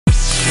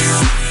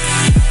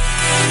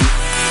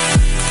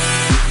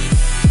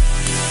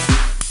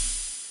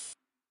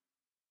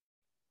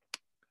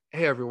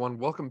Hey everyone,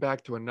 welcome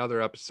back to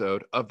another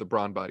episode of the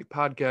Brawn Body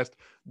Podcast.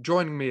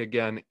 Joining me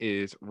again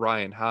is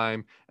Ryan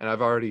Heim, and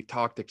I've already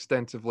talked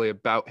extensively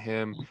about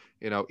him.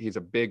 He's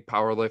a big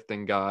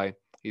powerlifting guy.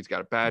 He's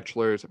got a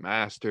bachelor's, a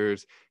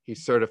master's.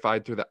 He's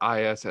certified through the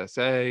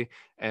ISSA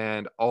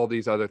and all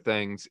these other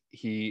things.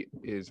 He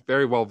is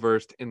very well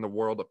versed in the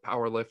world of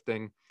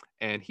powerlifting,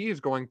 and he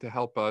is going to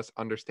help us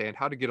understand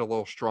how to get a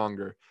little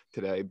stronger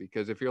today.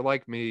 Because if you're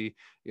like me,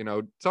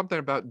 something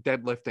about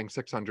deadlifting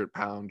 600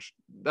 pounds,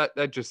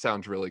 that just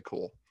sounds really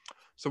cool.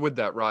 So with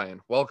that,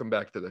 Ryan, welcome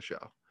back to the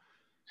show.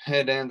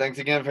 Hey, Dan, thanks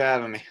again for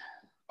having me.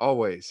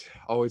 Always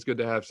good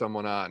to have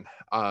someone on.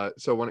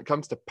 So when it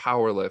comes to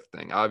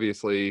powerlifting,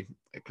 obviously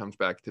it comes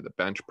back to the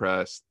bench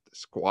press, the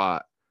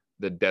squat,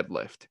 the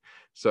deadlift.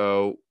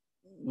 So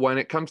when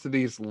it comes to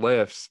these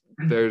lifts,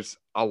 there's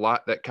a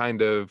lot that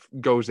kind of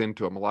goes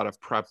into them, a lot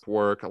of prep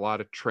work, a lot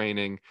of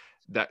training,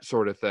 that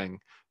sort of thing.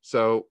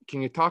 So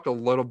can you talk a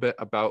little bit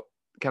about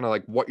kind of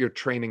like what your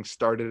training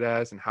started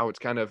as and how it's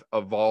kind of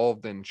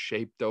evolved and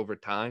shaped over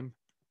time?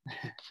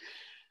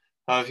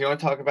 If you want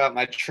to talk about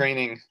my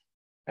training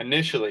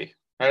initially,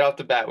 right off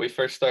the bat, we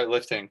first started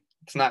lifting.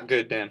 It's not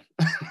good, Dan.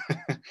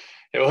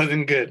 It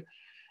wasn't good.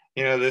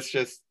 This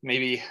just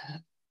maybe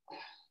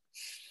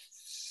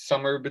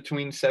somewhere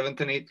between 7th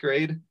and 8th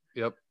grade.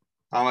 Yep.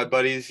 All my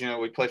buddies,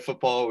 we play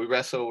football, we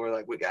wrestle. We're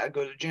like, we got to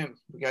go to the gym.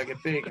 We got to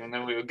get big. And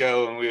then we would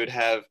go and we would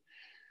have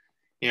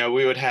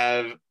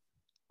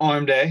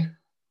arm day,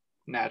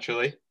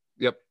 naturally.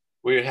 Yep.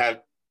 We would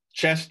have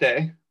chest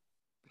day,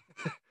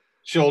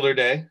 shoulder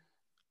day,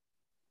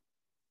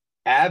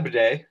 ab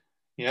day.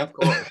 Yep.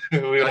 We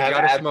would have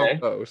ab day.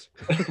 Those.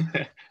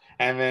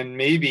 And then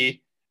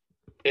maybe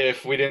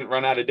if we didn't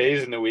run out of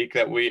days in the week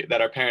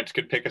that our parents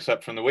could pick us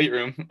up from the weight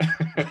room,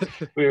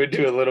 we would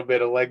do a little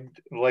bit of leg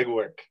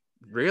work.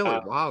 Really?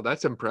 Wow,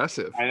 that's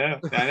impressive. I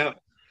know.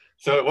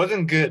 So it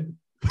wasn't good.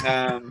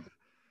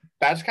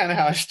 That's kind of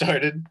how I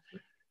started.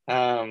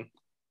 Then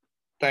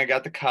I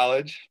got to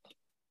college,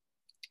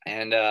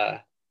 and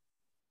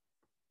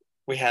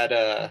we had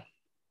a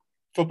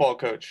football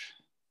coach,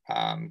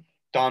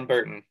 Don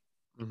Burton,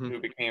 who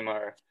became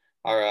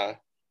our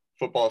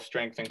football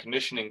strength and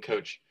conditioning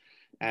coach,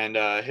 and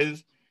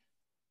his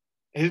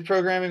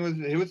programming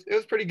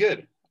was pretty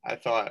good, I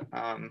thought,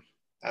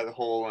 as a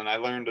whole, and I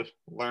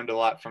learned a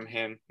lot from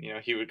him.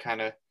 He would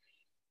kind of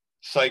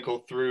cycle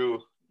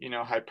through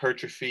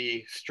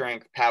hypertrophy,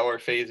 strength, power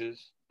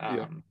phases,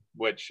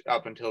 which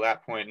up until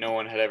that point no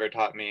one had ever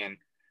taught me, and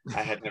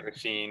I had never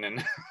seen,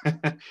 and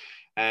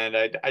and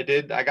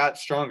I got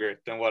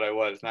stronger than what I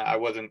was. Now, I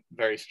wasn't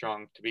very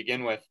strong to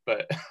begin with,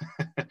 but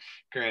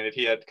granted,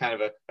 he had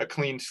kind of a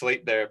clean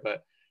slate there,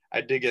 but I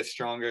did get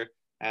stronger,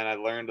 and I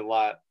learned a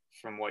lot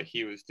from what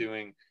he was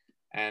doing.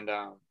 And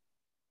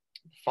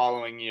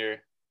following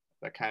year,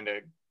 I kind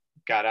of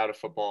got out of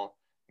football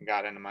and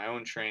got into my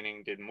own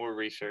training, did more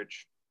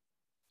research.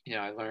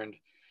 I learned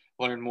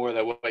more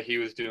that what he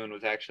was doing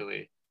was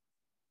actually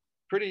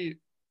pretty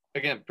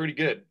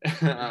good.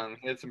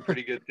 He had some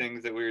pretty good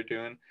things that we were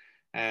doing,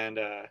 and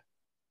I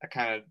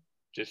kind of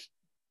just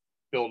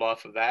built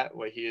off of that,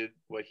 what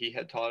he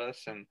had taught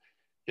us, and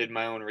did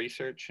my own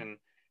research, and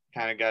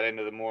kind of got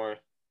into the more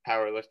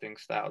powerlifting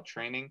style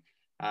training,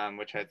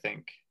 which I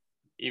think,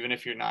 even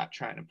if you're not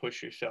trying to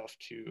push yourself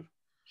to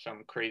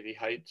some crazy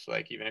heights,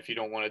 like even if you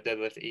don't want to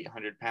deadlift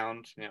 800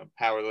 pounds,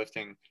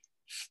 powerlifting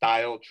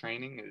style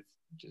training is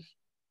just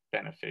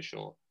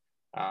beneficial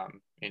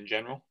in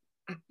general.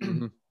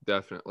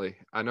 Definitely.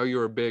 I know you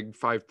were a big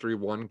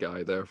 5-3-1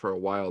 guy there for a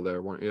while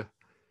there, weren't you?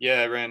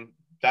 Yeah, I ran.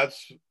 That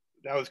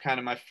was kind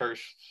of my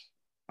first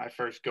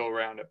go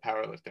around at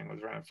powerlifting,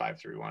 was running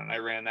 5-3-1, and I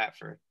ran that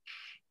for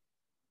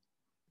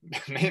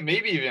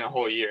maybe even a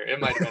whole year. It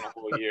might have been a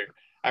whole year.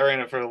 I ran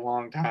it for a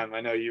long time.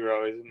 I know you were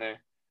always in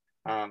there.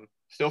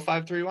 Still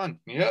 5-3-1.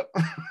 Yep.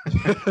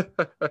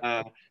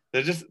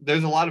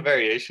 There's a lot of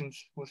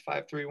variations with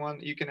 5-3-1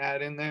 that you can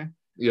add in there.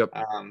 Yep.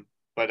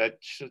 But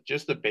it's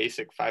just the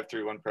basic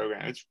 5-3-1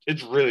 program.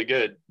 It's really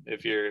good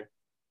if you're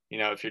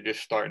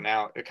just starting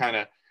out. It kind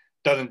of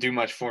doesn't do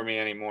much for me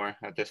anymore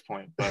at this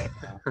point. But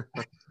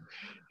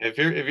if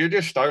you're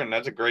just starting,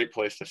 that's a great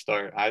place to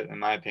start, in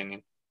my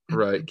opinion.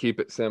 Right. Keep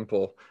it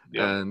simple.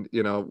 Yep.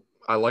 And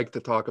I like to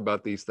talk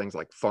about these things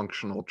like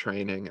functional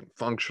training and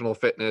functional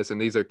fitness,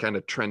 and these are kind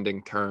of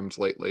trending terms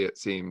lately, it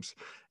seems.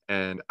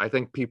 And I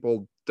think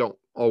people don't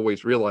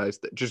always realize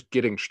that just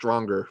getting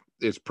stronger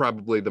is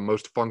probably the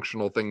most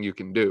functional thing you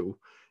can do.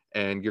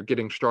 And you're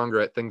getting stronger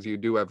at things you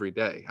do every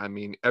day. I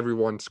mean,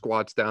 everyone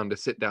squats down to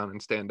sit down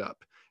and stand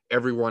up.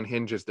 Everyone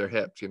hinges their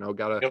hips,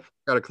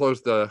 gotta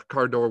close the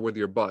car door with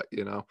your butt,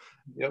 Yep.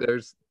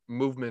 There's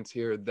movements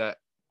here that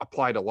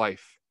apply to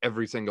life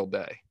every single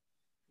day.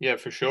 Yeah,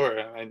 for sure.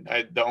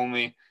 The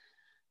only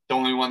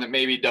one that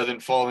maybe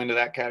doesn't fall into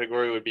that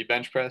category would be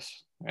bench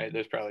press, right?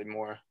 There's probably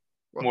more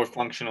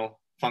functional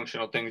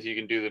things you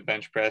can do than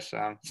bench press.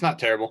 It's not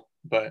terrible.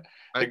 but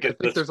I to get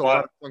the think there's a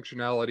lot squat, of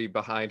functionality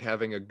behind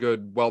having a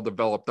good,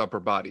 well-developed upper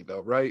body,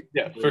 though, right?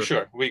 yeah, for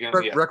sure. We can,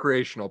 yeah,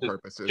 Recreational just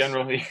purposes.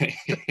 generally,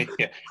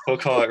 yeah, we'll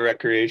call it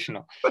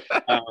recreational.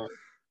 Um,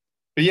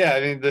 but yeah,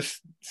 I mean, this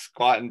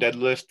squat and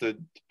deadlift are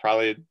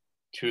probably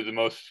two of the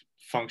most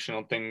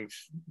functional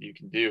things you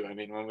can do. I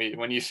mean,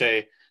 when you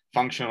say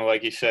functional,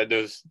 like you said,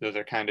 those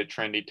are kind of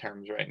trendy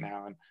terms right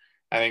now. And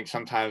I think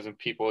sometimes when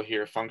people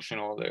hear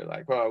functional, they're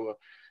like, well,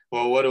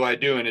 what do I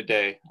do in a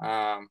day?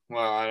 Well,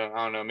 I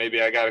don't know.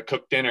 Maybe I got to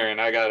cook dinner and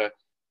I got to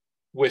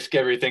whisk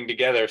everything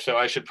together. So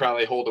I should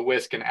probably hold a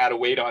whisk and add a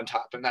weight on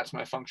top. And that's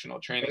my functional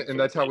training And for the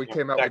that's how day, we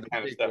came out that with the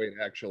kind of shake stuff. weight,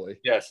 actually.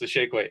 Yes, the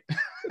shake weight.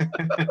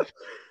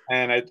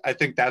 And I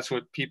think that's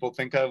what people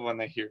think of when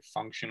they hear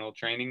functional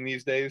training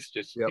these days,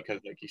 just Yep.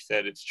 because, like you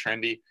said, it's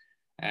trendy.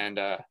 And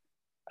I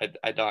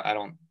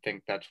don't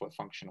think that's what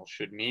functional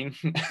should mean.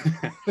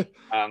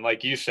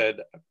 Like you said,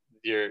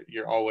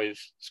 you're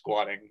always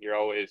squatting, you're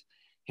always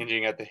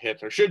hinging at the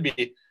hips, or should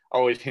be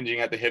always hinging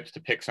at the hips to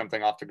pick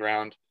something off the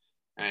ground.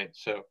 Right.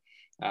 So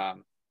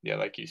yeah,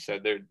 like you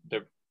said,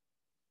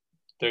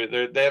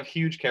 they have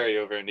huge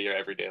carryover into your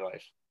everyday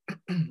life.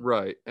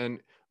 Right. And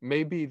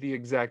maybe the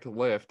exact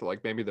lift,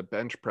 like maybe the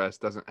bench press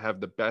doesn't have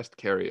the best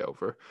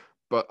carryover,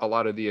 but a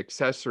lot of the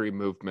accessory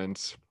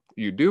movements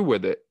you do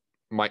with it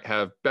might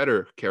have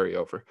better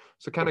carryover.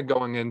 So kind of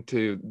going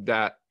into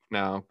that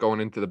now,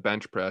 going into the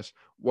bench press,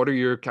 what are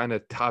your kind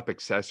of top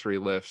accessory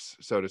lifts,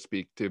 so to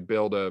speak, to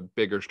build a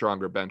bigger,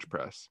 stronger bench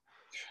press?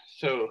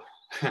 So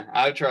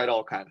I've tried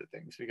all kinds of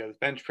things because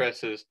bench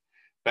press is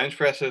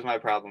my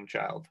problem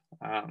child.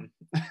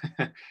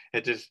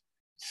 It just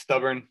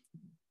stubborn,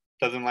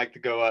 doesn't like to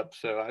go up.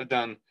 So I've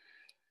done,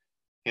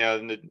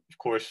 of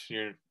course,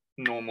 your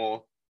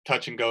normal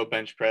touch and go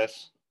bench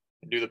press.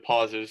 I do the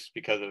pauses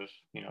because of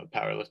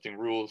powerlifting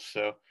rules.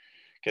 So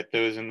get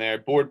those in there.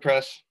 Board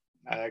press.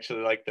 I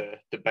actually like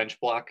the bench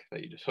block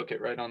that you just hook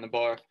it right on the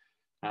bar.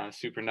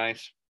 Super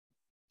nice.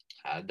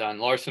 I've done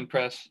Larson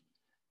press.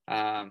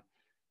 I've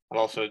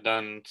also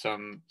done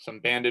some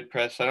banded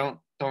press. I don't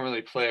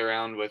really play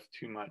around with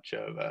too much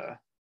of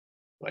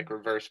like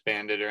reverse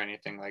banded or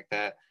anything like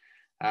that.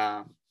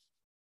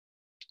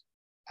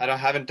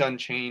 Haven't done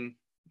chain.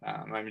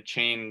 I mean,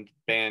 chain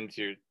bands,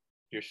 you're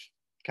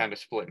kind of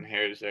splitting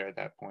hairs there at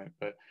that point.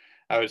 But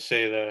I would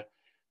say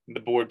the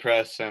board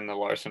press and the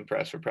Larson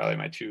press are probably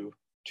my two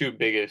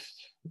biggest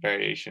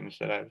variations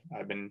that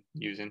I've been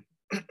using.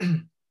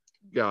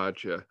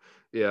 Gotcha.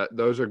 Yeah,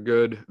 those are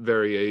good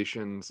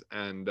variations.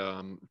 And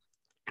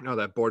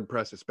that board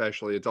press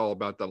especially, it's all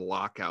about the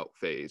lockout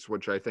phase,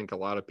 which I think a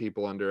lot of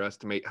people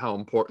underestimate how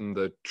important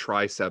the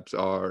triceps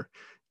are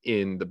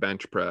in the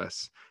bench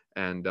press.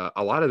 And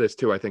a lot of this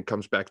too, I think,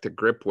 comes back to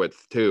grip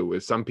width too,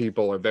 is some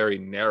people are very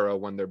narrow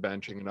when they're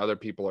benching and other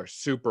people are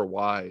super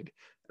wide.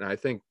 And I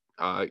think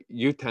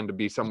you tend to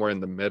be somewhere in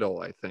the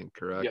middle, I think,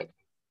 correct?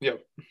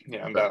 Yep.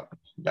 Yeah, I'm Right.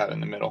 about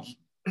in the middle.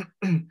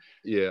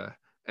 Yeah.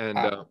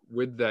 And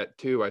with that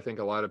too, I think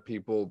a lot of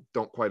people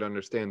don't quite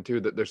understand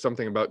too that there's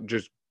something about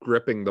just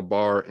gripping the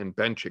bar and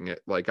benching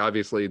it. Like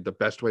obviously the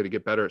best way to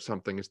get better at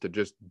something is to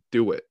just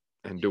do it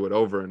and do it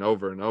over and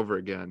over and over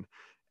again.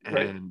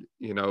 Right. And,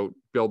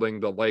 building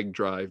the leg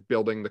drive,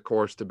 building the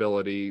core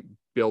stability,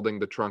 building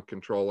the trunk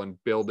control,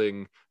 and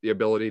building the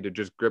ability to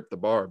just grip the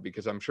bar.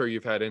 Because I'm sure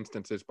you've had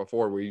instances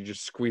before where you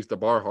just squeeze the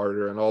bar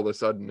harder and all of a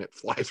sudden it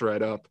flies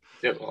right up.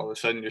 Yep. All of a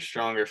sudden you're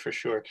stronger for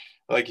sure.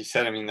 Like you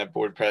said, I mean, that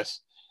board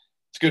press,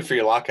 it's good for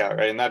your lockout,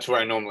 right? And that's where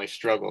I normally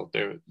struggle.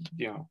 There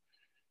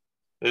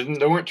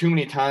weren't too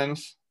many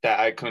times that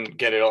I couldn't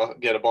get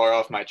a bar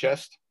off my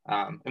chest,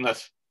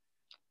 unless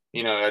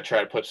I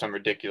try to put some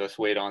ridiculous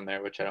weight on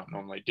there, which I don't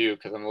normally do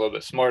because I'm a little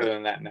bit smarter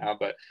than that now.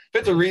 But if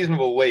it's a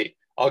reasonable weight,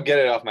 I'll get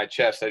it off my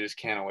chest. I just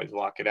can't always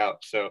lock it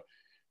out. So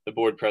the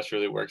board press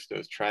really works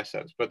those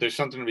triceps. But there's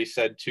something to be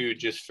said too,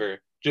 just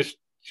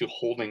to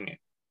holding it.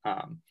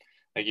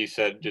 Like you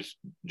said,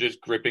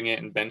 just gripping it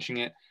and benching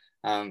it.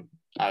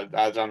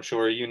 As I'm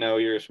sure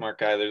you're a smart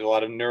guy. There's a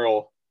lot of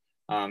neural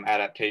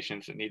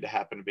adaptations that need to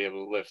happen to be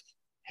able to lift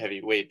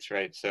heavy weights,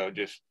 right? So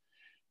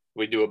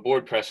we do a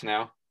board press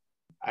now.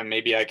 And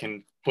maybe I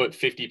can put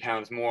 50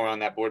 pounds more on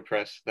that board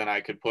press than I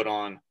could put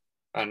on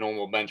a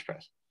normal bench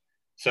press.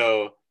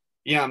 So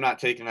yeah, I'm not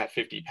taking that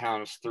 50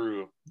 pounds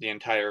through the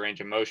entire range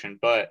of motion,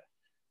 but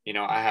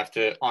I have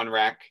to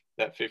unrack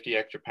that 50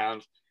 extra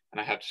pounds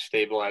and I have to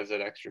stabilize that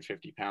extra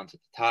 50 pounds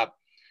at the top.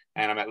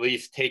 And I'm at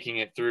least taking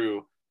it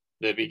through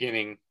the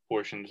beginning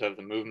portions of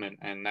the movement.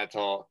 And that's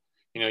all,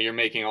 you're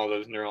making all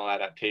those neural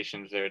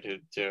adaptations there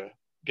to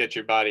get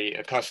your body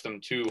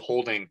accustomed to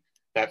holding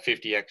that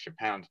 50 extra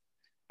pounds.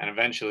 And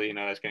eventually,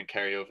 that's going to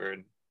carry over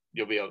and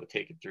you'll be able to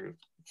take it through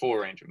full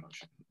range of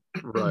motion.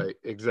 Right,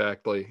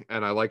 exactly.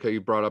 And I like how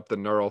you brought up the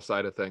neural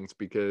side of things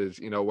because,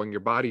 when your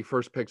body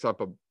first picks up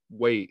a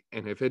weight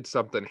and if it's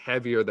something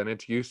heavier than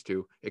it's used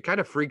to, it kind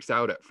of freaks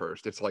out at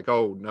first. It's like,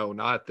 oh, no,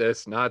 not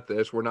this, not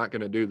this. We're not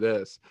going to do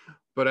this.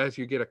 But as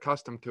you get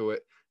accustomed to it,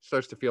 it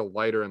starts to feel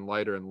lighter and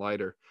lighter and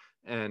lighter.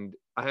 And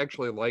I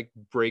actually like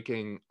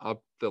breaking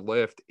up the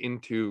lift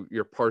into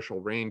your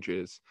partial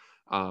ranges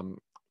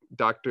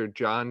Dr.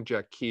 John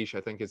Jaquish,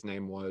 I think his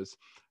name was,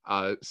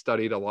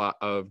 studied a lot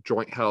of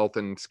joint health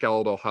and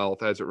skeletal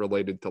health as it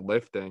related to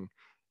lifting.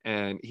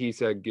 And he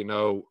said,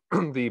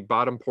 the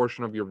bottom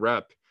portion of your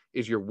rep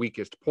is your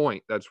weakest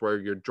point. That's where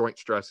your joint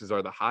stresses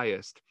are the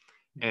highest.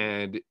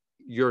 And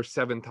you're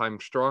 7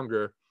 times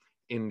stronger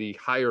in the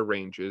higher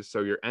ranges,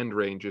 so your end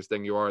ranges,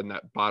 than you are in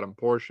that bottom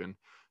portion.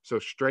 So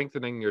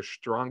strengthening your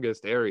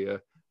strongest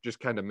area just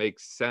kind of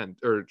makes sense,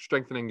 or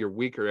strengthening your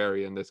weaker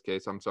area in this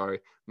case, I'm sorry,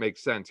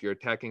 makes sense. You're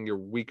attacking your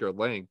weaker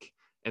link,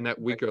 and that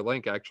weaker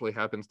link actually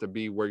happens to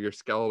be where you're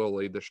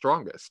skeletally the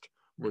strongest,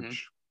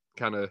 which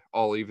kind of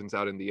all evens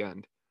out in the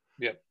end.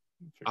 Yep,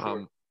 for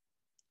sure.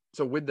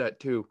 So with that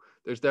too,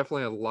 there's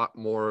definitely a lot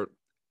more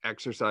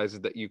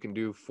exercises that you can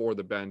do for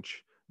the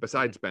bench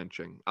besides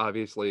benching.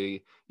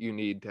 Obviously, you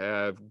need to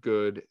have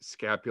good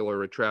scapular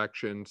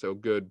retraction, so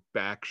good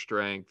back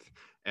strength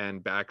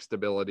and back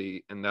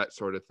stability and that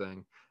sort of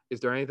thing. Is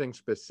there anything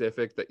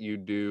specific that you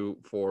do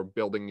for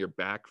building your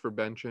back for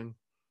benching?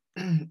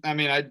 I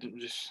mean, I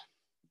just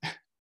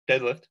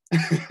deadlift.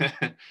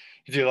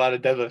 You do a lot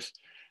of deadlifts.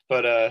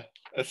 But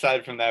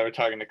aside from that, we're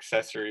talking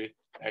accessory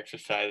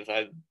exercise.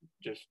 I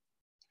just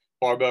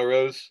barbell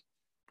rows.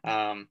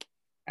 And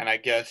I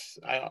guess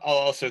I'll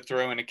also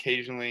throw in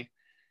occasionally.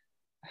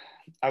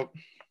 I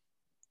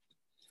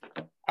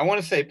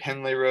want to say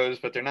Pendlay rows,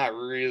 but they're not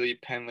really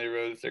Pendlay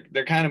rows.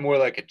 They're kind of more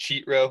like a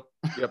cheat row.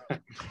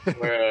 Yep.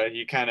 Where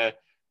you kind of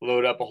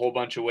load up a whole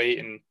bunch of weight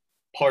and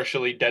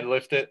partially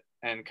deadlift it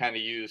and kind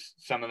of use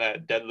some of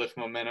that deadlift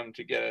momentum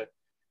to get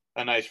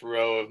a nice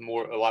row of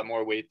a lot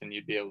more weight than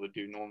you'd be able to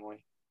do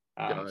normally.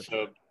 Gotcha.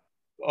 So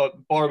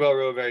barbell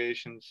row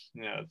variations,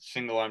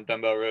 single arm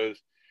dumbbell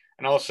rows,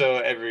 and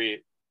also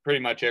pretty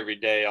much every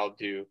day I'll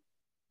do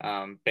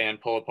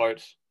band pull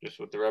aparts just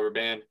with the rubber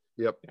band.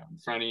 Yep. In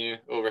front of you,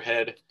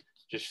 overhead,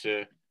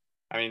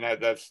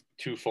 that's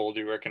twofold.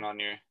 You're working on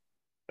your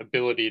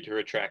ability to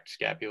retract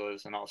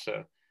scapulas and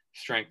also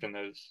strengthen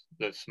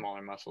those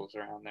smaller muscles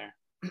around there.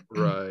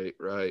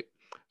 Right.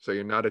 So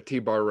you're not a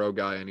T-bar row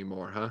guy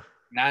anymore, huh?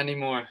 Not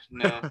anymore.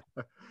 No.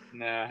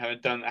 No, I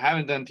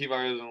haven't done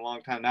T-bar rows in a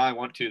long time. Now I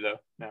want to, though.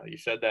 Now that you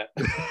said that.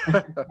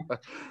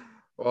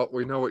 Well,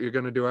 we know what you're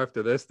going to do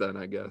after this then,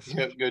 I guess.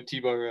 Go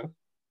T-bar row.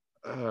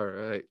 All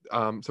right.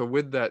 So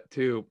with that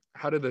too,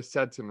 how do the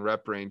sets and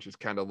rep ranges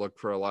kind of look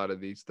for a lot of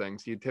these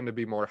things? Do you tend to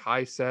be more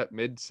high set,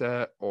 mid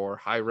set, or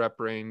high rep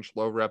range,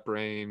 low rep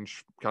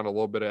range, kind of a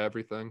little bit of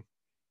everything?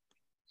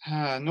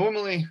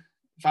 Normally,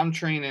 if I'm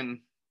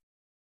training,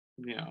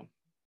 I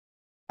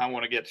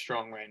want to get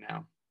strong right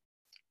now.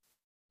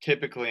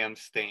 Typically, I'm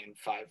staying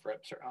 5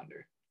 reps or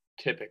under.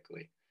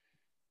 Typically,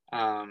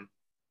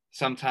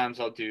 sometimes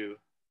I'll do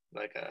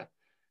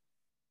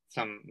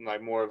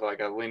more of like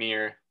a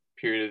linear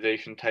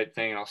periodization type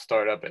thing, and I'll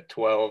start up at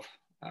 12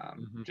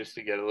 just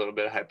to get a little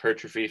bit of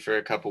hypertrophy for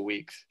a couple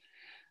weeks.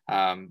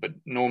 But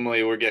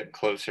normally we're getting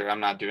closer. I'm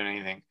not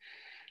doing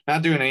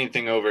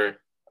anything over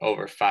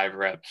 5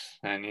 reps,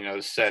 and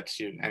the sets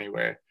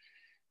anywhere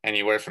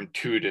from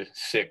 2 to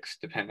 6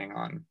 depending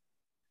on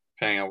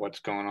what's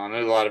going on.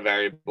 There's a lot of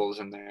variables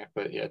in there,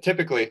 but yeah,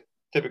 typically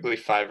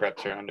 5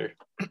 reps or under.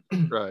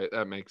 Right,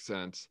 that makes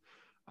sense.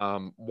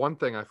 One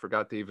thing I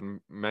forgot to even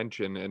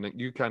mention, and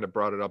you kind of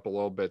brought it up a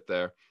little bit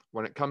there,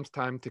 when it comes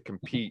time to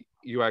compete,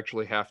 you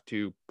actually have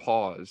to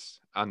pause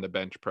on the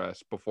bench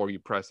press before you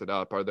press it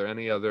up. Are there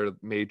any other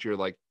major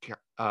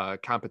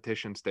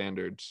competition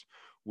standards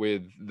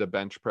with the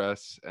bench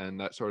press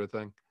and that sort of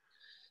thing?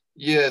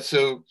 Yeah,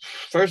 so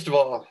first of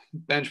all,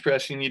 bench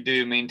press, you need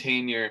to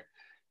maintain your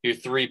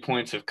 3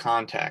 points of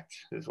contact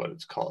is what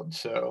it's called.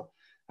 So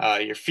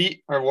your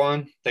feet are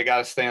one, they got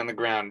to stay on the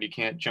ground. You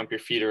can't jump your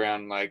feet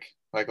around like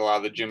a lot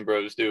of the gym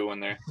bros do when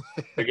they're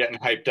getting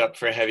hyped up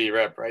for a heavy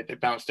rep, right? They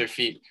bounce their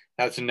feet.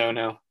 That's a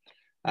no-no.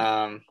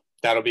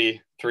 That'll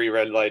be 3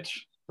 red lights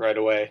right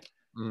away.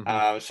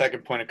 The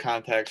second point of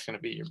contact is going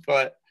to be your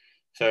butt.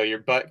 So your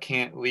butt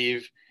can't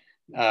leave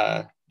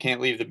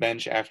the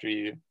bench after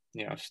you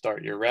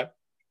start your rep.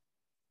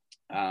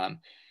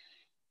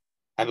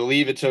 I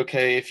believe it's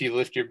okay if you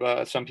lift your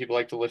butt. Some people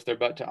like to lift their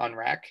butt to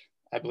unrack.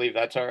 I believe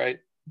that's all right.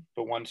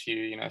 But once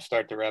you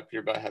start the rep,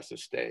 your butt has to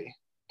stay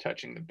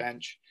touching the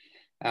bench.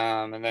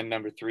 And then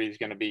number 3 is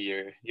going to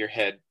be your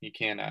head. You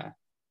can't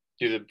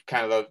do the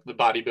kind of the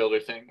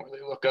bodybuilder thing where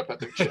they look up at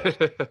their chest.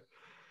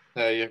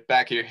 Your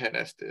back of your head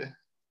has to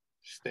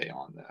stay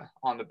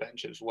on the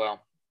bench as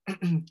well.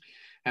 And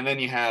then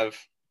you have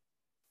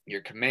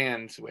your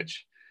commands,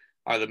 which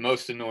are the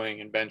most annoying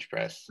in bench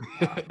press.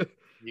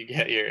 You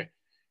get your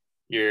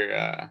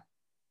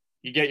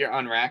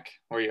unrack,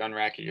 or you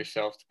unrack it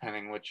yourself,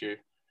 depending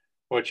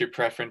what your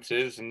preference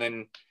is, and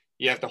then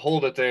you have to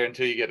hold it there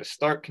until you get a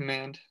start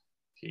command.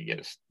 So you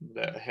get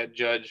the head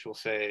judge will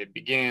say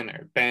begin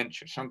or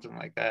bench or something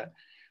like that.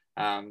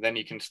 Then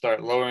you can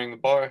start lowering the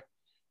bar.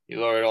 You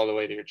lower it all the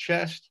way to your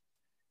chest,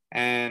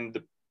 and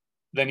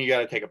then you got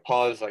to take a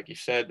pause. Like you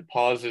said, the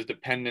pause is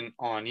dependent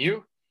on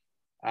you.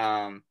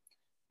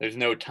 There's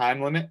no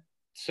time limit,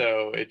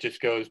 so it just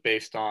goes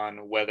based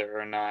on whether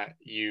or not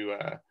you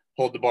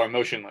hold the bar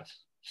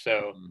motionless.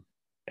 So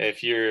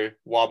if you're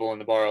wobbling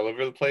the bar all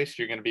over the place,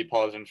 you're going to be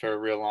pausing for a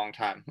real long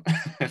time.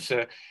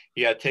 So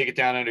you got to take it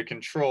down under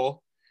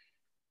control,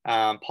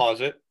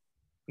 pause it,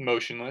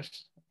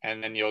 motionless,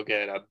 and then you'll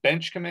get a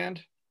bench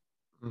command,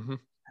 and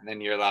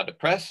then you're allowed to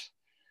press.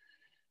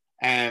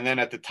 And then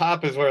at the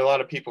top is where a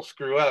lot of people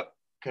screw up,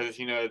 because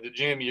at the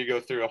gym you go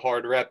through a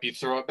hard rep, you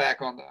throw it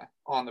back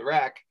on the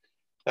rack.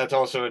 That's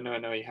also a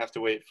no. You have to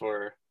wait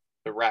for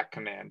the rack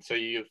command. So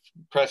you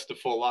press the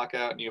full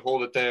lockout and you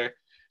hold it there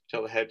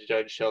until the head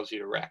judge tells you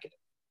to rack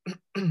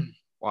it.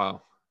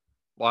 Wow.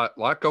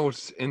 Lot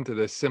goes into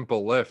this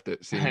simple lift,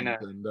 it seems. I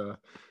know.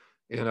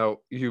 And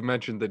you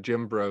mentioned the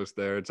gym bros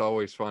there. It's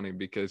always funny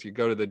because you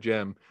go to the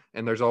gym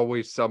and there's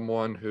always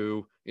someone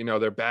who,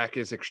 their back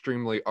is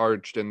extremely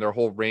arched and their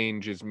whole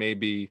range is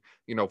maybe,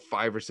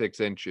 5 or 6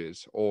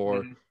 inches,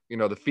 or,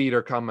 the feet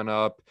are coming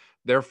up.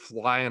 They're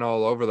flying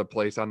all over the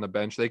place on the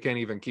bench. They can't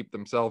even keep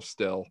themselves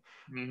still.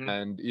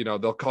 And,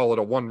 they'll call it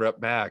a 1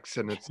 rep max.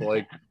 And it's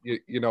like,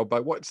 by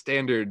what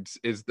standards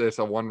is this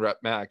a 1 rep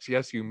max?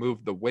 Yes, you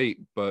move the weight,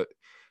 but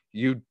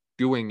you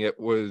doing it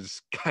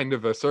was kind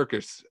of a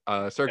circus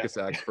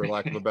act, for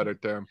lack of a better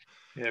term.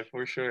 Yeah,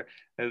 for sure.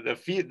 The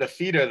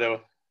feet are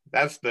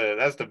that's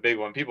the big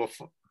one. People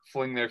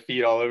fling their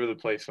feet all over the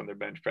place when they're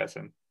bench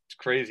pressing. It's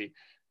crazy.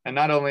 And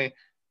not only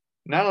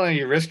are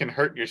you risking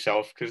hurting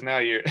yourself, because now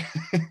you're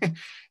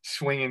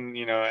swinging,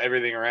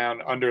 everything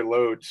around under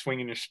load,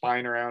 swinging your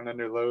spine around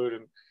under load,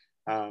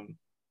 and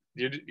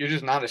you're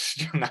just not as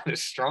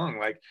strong.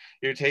 Like,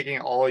 you're taking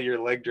all your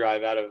leg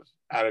drive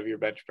out of your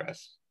bench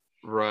press.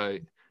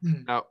 Right.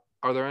 Now,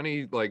 are there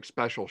any like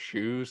special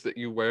shoes that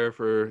you wear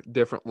for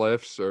different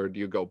lifts, or do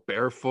you go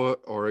barefoot,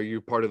 or are you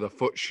part of the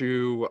foot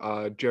shoe?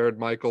 Jared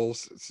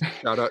Michaels,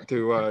 shout out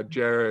to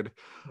Jared.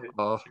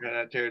 Shout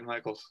out Jared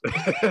Michaels.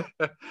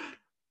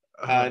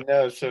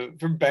 No, so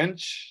for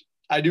bench,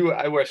 I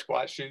wear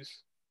squat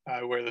shoes.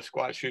 I wear the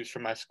squat shoes for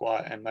my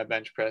squat and my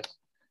bench press.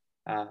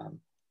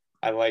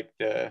 I like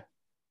the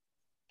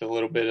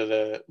little bit of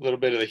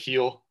the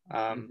heel.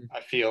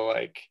 I feel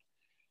like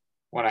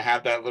when I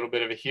have that little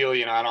bit of a heel,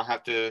 I don't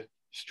have to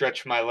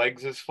stretch my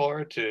legs as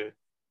far to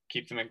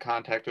keep them in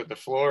contact with the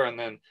floor. And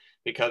then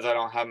because I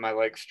don't have my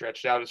legs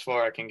stretched out as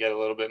far, I can get a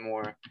little bit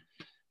more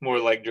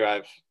leg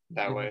drive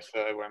that way. So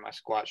I wear my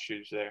squat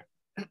shoes there.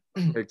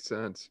 Makes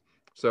sense.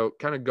 So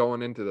kind of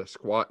going into the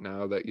squat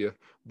now that you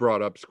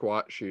brought up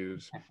squat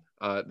shoes,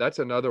 that's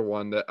another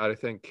one that I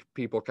think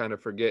people kind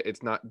of forget.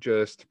 It's not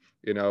just,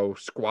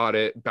 squat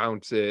it,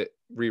 bounce it,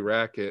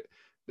 re-rack it.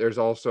 There's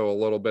also a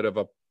little bit of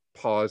a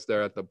pause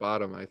there at the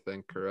bottom, I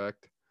think,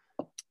 correct?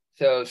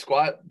 So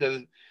squat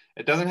doesn't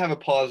have a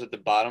pause at the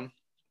bottom.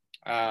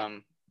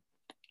 You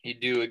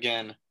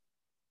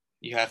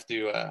have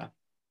to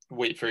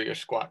wait for your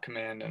squat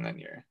command and then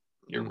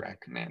your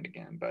rack command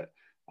again. But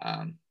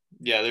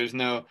there's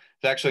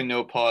actually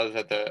no pause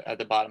at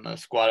the bottom of the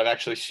squat. I've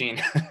actually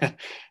seen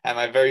at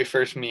my very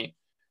first meet,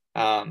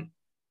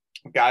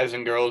 guys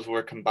and girls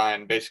were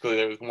combined. Basically,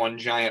 there was one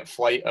giant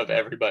flight of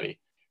everybody,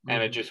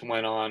 and it just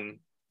went on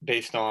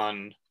based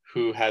on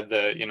who had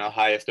the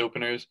highest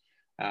openers.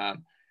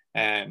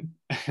 And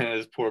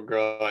this poor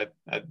girl,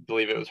 I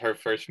believe it was her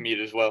first meet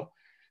as well.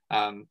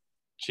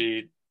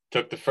 She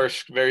took the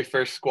very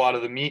first squat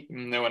of the meet,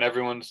 and then when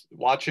everyone's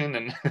watching,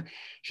 and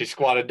she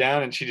squatted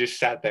down and she just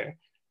sat there.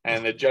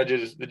 And the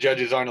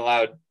judges aren't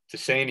allowed to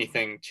say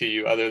anything to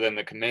you other than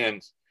the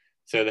commands.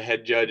 So the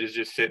head judge is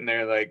just sitting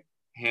there, like,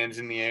 hands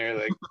in the air,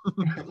 like,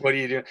 what are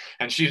you doing?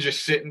 And she's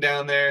just sitting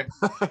down there,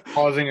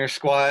 pausing her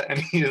squat, and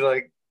he's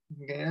like,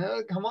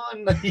 yeah, come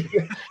on.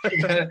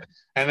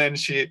 And then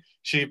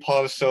she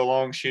paused so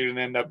long she didn't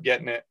end up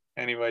getting it.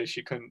 Anyway,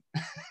 she couldn't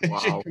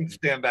she couldn't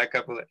stand back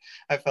up with it.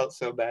 I felt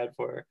so bad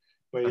for her.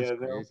 But that's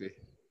crazy.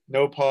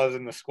 No pause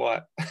in the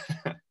squat.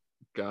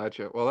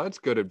 Gotcha. Well, that's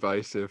good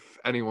advice if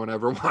anyone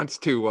ever wants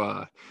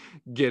to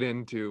get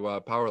into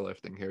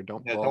powerlifting here.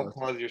 Don't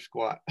pause your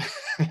squat.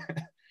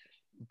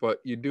 But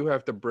you do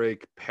have to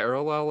break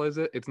parallel, is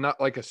it? It's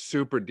not like a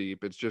super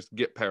deep, it's just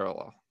get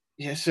parallel.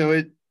 Yeah,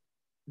 so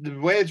the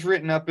way it's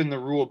written up in the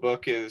rule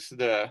book is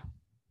the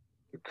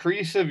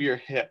crease of your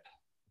hip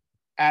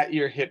at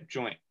your hip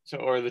joint. So,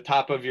 or the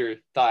top of your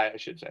thigh, I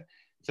should say.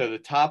 So the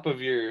top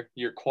of your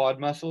quad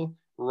muscle,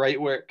 right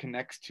where it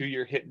connects to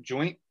your hip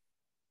joint,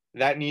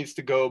 that needs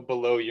to go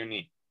below your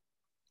knee.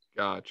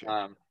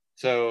 Gotcha.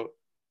 So,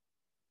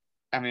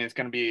 I mean, it's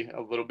going to be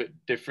a little bit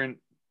different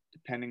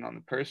depending on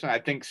the person. I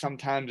think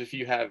sometimes if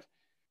you have,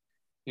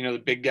 the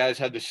big guys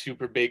have the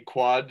super big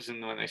quads,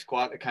 and when they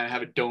squat, they kind of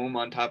have a dome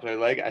on top of their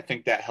leg. I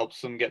think that helps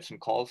them get some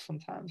calls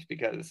sometimes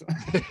because,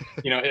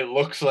 it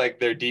looks like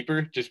they're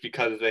deeper just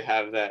because they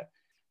have that,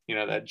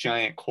 that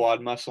giant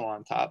quad muscle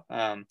on top.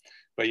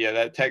 But yeah,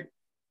 that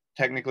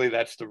technically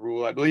that's the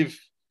rule. I believe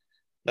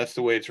that's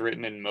the way it's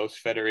written in most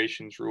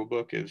federations' rule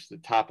book, is the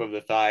top of the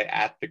thigh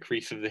at the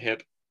crease of the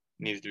hip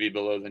needs to be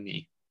below the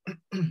knee.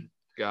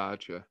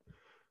 Gotcha.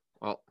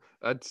 Well,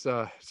 that's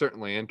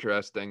certainly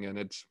interesting, and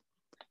it's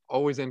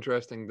always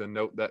interesting to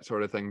note that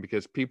sort of thing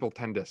because people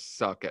tend to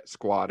suck at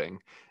squatting.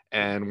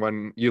 And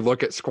when you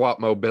look at squat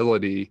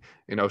mobility,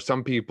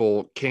 some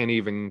people can't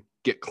even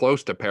get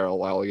close to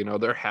parallel.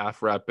 They're half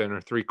repping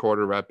or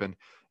 3/4 repping.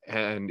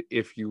 And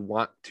if you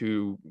want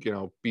to,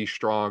 be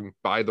strong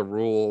by the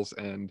rules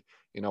and,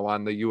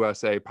 on the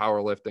USA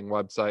powerlifting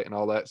website and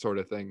all that sort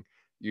of thing,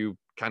 you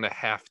kind of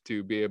have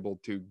to be able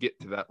to get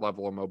to that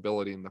level of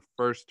mobility in the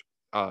first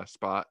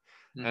spot.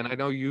 Mm-hmm. And I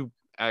know you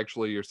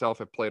actually yourself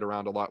have played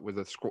around a lot with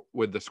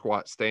the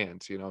squat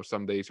stance.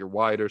 Some days you're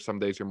wider, some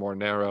days you're more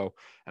narrow,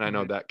 and I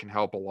know that can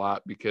help a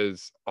lot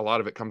because a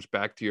lot of it comes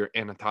back to your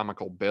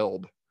anatomical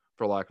build,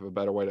 for lack of a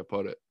better way to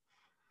put it.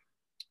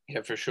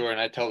 Yeah, for sure. And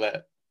I tell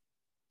that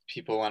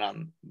people that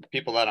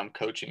I'm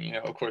coaching,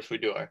 of course we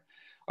do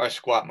our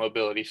squat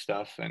mobility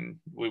stuff and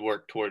we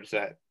work towards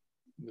that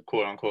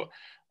quote unquote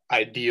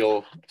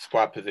ideal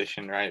squat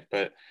position, right?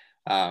 But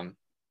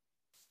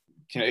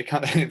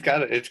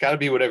it's got to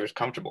be whatever's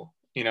comfortable.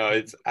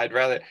 I'd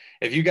rather,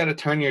 if you got to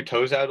turn your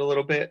toes out a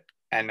little bit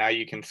and now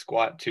you can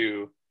squat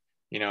to,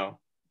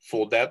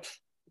 full depth.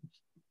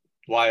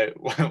 Why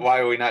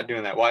are we not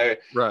doing that? Why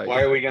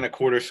are we going to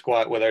quarter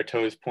squat with our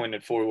toes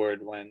pointed forward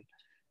when,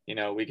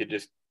 we could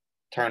just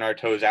turn our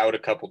toes out a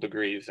couple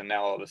degrees and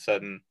now all of a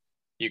sudden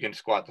you can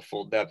squat the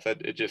full depth?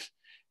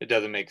 It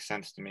doesn't make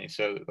sense to me.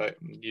 So like,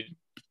 you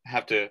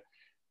have to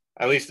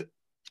at least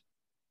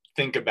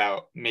think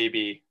about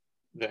maybe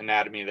the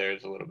anatomy there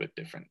is a little bit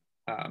different,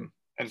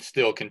 and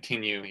still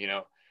continue,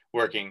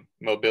 working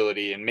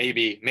mobility. And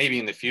maybe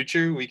in the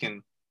future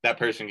that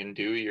person can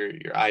do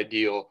your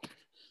ideal,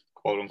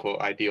 quote unquote,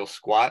 ideal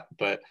squat.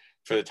 But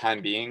for the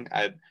time being,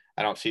 I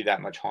don't see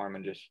that much harm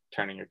in just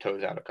turning your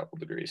toes out a couple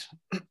degrees.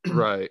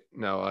 Right.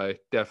 No, I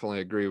definitely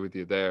agree with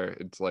you there.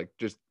 It's like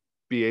just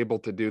be able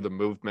to do the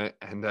movement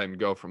and then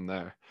go from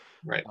there.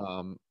 Right.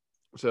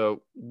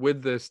 So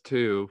with this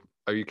too,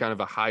 are you kind of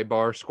a high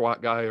bar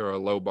squat guy or a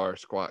low bar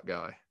squat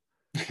guy?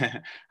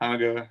 I'm gonna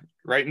go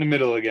right in the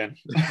middle again.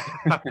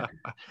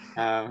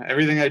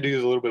 Everything I do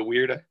is a little bit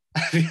weird,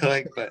 I feel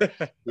like, but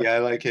yeah, I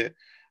like it.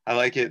 I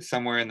like it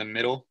somewhere in the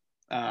middle.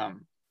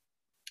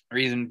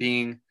 Reason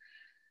being,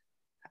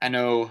 I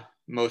know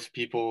most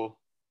people,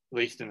 at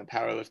least in the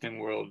powerlifting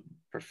world,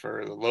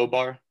 prefer the low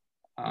bar,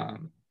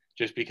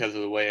 just because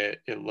of the way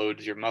it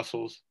loads your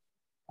muscles.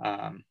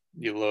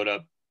 You load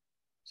up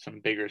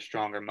some bigger,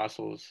 stronger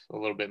muscles a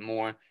little bit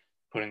more,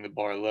 putting the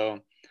bar low.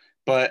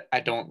 But I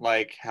don't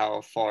like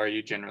how far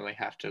you generally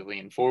have to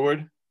lean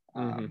forward.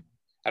 I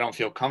don't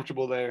feel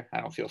comfortable there.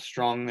 I don't feel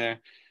strong there.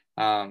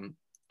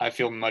 I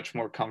feel much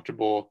more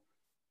comfortable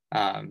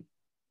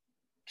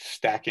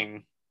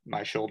stacking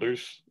my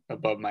shoulders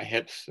above my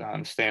hips,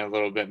 staying a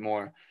little bit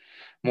more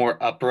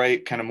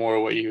upright, kind of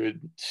more what you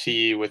would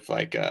see with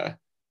like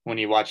when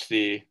you watch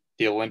the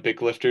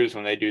Olympic lifters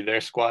when they do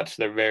their squats.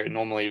 They're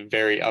normally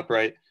very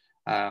upright.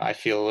 I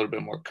feel a little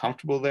bit more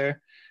comfortable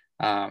there.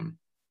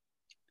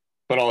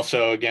 But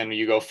also, again,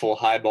 you go full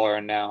high bar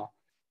and now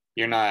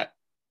you're not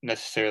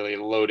necessarily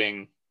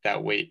loading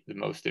that weight the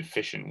most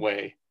efficient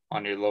way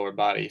on your lower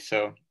body.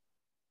 So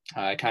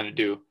I kind of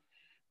do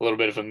a little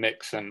bit of a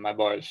mix, and my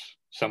bar's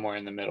somewhere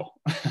in the middle.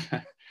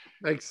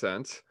 Makes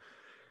sense.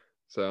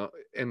 So,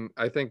 and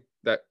I think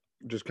that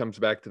just comes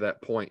back to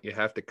that point. You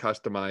have to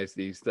customize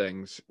these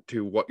things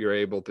to what you're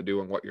able to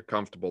do and what you're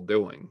comfortable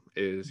doing.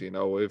 Is,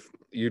 if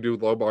you do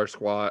low bar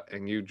squat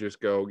and you just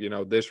go,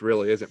 this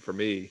really isn't for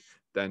me,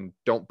 then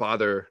don't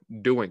bother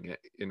doing it,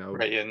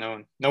 Right. Yeah.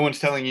 No one's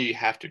telling you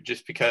have to,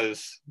 just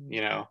because,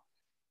 I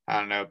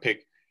don't know,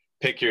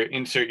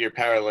 insert your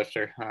power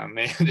lifter.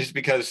 Just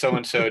because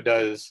so-and-so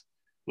does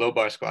low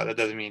bar squat, that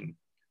doesn't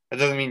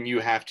mean you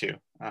have to.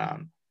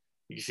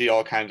 You see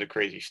all kinds of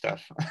crazy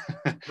stuff.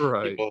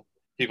 Right.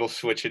 People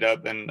switch it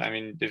up. And I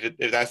mean,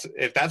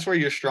 if that's where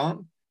you're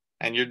strong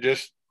and you're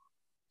just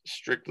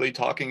strictly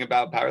talking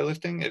about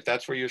powerlifting, if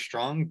that's where you're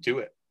strong, do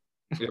it.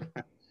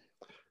 Yep.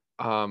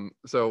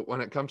 So when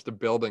it comes to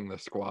building the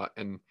squat,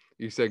 and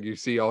you said you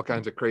see all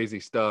kinds of crazy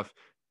stuff,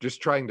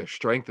 just trying to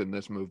strengthen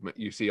this movement,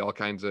 you see all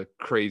kinds of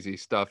crazy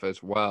stuff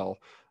as well.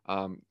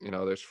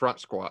 There's front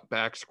squat,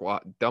 back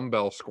squat,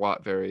 dumbbell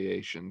squat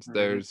variations.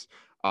 There's,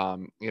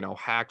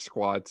 hack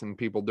squats, and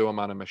people do them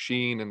on a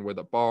machine and with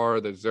a bar,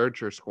 the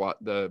Zercher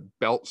squat, the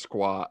belt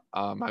squat.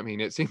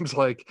 It seems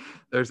like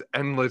there's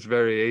endless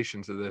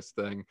variations of this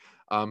thing.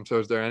 So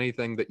is there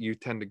anything that you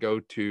tend to go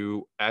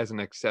to as an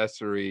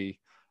accessory,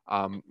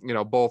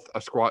 both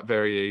a squat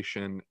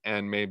variation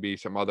and maybe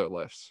some other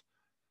lifts?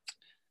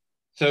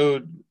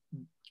 So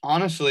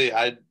honestly,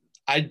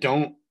 I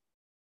don't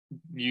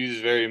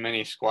use very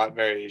many squat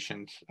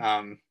variations.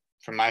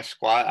 For my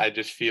squat, I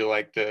just feel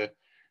like the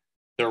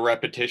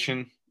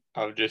repetition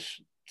of just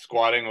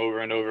squatting over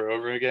and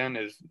over again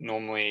is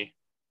normally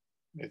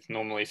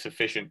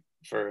sufficient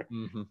for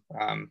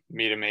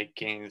me to make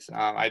gains.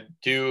 I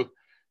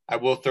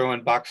will throw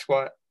in box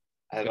squat.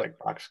 I like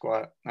box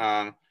squat.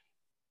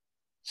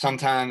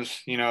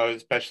 Sometimes,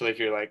 especially if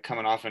you're like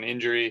coming off an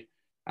injury,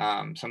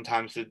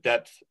 sometimes the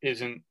depth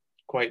isn't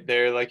quite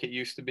there like it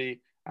used to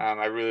be.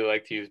 I really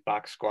like to use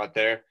box squat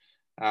there.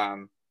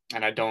 And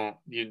I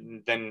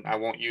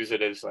won't use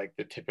it as like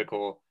the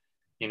typical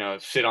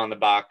sit on the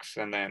box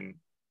and then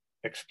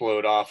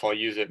explode off. I'll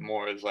use it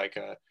more as like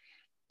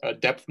a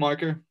depth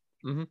marker.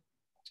 Mm-hmm.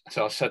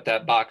 So I'll set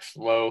that box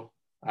low.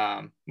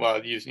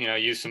 Well,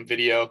 use some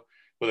video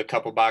with a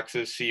couple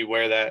boxes, see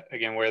where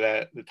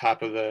the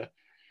top of the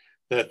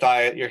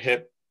thigh at your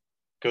hip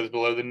goes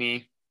below the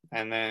knee,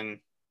 and then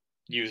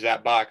use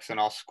that box, and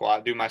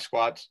I'll do my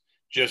squats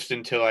just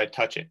until I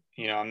touch it.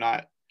 I'm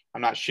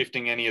not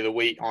shifting any of the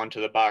weight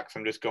onto the box.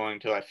 I'm just going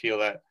till I feel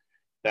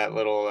that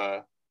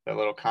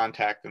little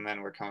contact, and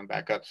then we're coming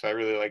back up. So I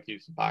really like to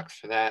use the box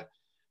for that.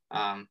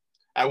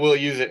 I will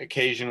use it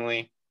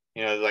occasionally,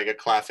 like a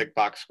classic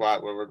box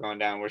squat where we're going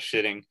down, we're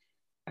sitting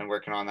and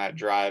working on that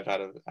drive out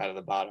of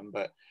the bottom.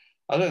 But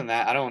other than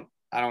that,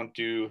 I don't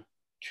do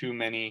too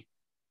many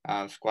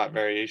squat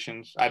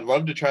variations. I'd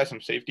love to try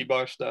some safety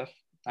bar stuff.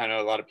 I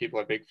know a lot of people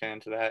are big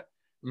fans of that.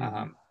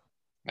 Mm-hmm.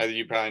 As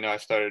you probably know, I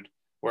started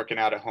working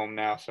out at home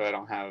now, so I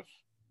don't have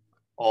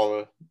all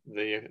of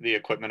the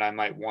equipment I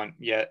might want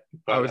yet.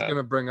 But I was going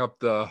to bring up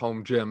the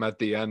home gym at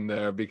the end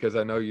there because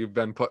I know you've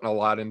been putting a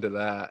lot into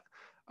that.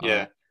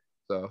 Yeah.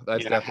 So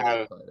that's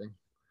definitely exciting.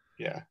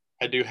 Yeah,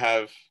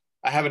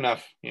 I have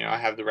enough. I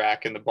have the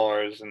rack and the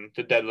bars and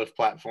the deadlift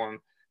platform.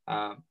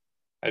 I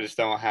just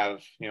don't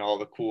have, all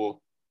the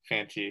cool,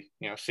 fancy,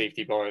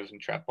 safety bars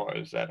and trap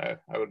bars that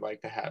I would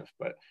like to have.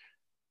 But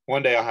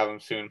one day I'll have them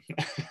soon.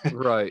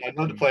 Right. I'd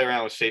love to play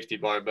around with safety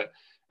bar, but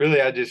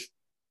really I just,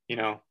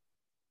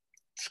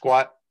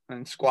 squat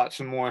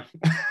some more.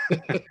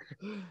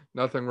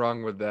 Nothing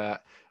wrong with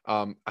that.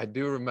 I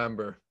do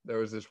remember there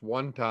was this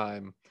one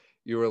time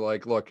you were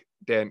like, look,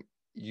 Dan,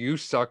 you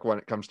suck when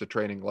it comes to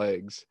training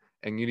legs,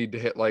 and you need to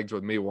hit legs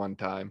with me one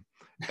time.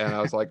 And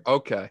I was like,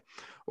 okay.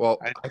 Well,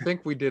 I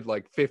think we did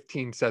like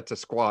 15 sets of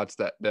squats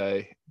that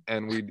day,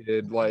 and we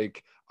did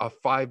like a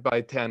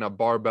 5x10, a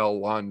barbell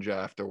lunge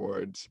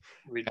afterwards.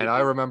 And I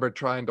remember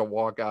trying to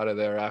walk out of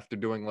there after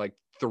doing like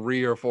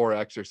 3 or 4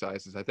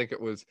 exercises. I think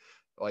it was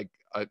like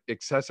an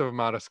excessive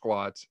amount of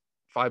squats,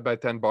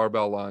 5x10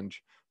 barbell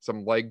lunge,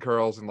 some leg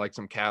curls, and like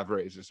some calf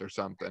raises or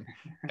something.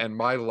 And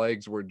my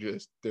legs were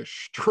just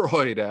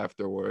destroyed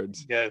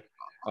afterwards. Yeah,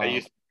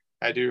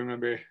 I do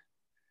remember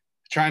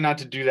trying not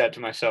to do that to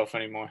myself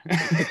anymore.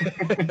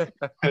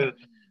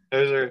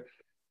 Those are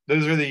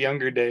the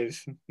younger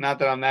days. Not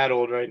that I'm that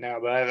old right now,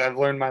 but I've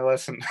learned my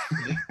lesson.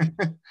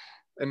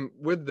 And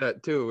with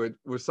that too, it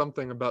was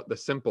something about the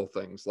simple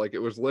things. Like it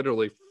was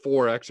literally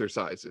 4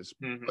 exercises,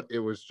 but it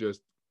was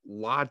just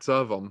lots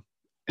of them,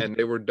 and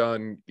they were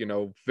done,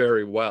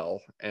 very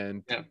well.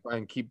 And to try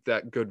and keep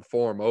that good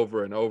form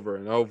over and over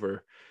and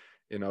over,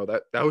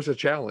 that was a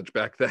challenge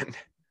back then.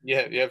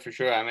 Yeah, for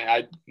sure. I mean,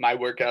 my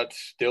workouts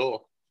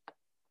still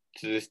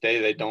to this day,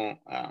 they don't.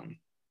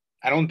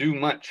 I don't do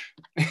much.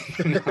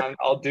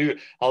 I'll do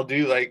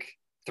like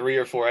 3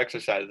 or 4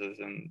 exercises,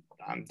 and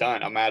I'm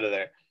done. I'm out of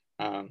there.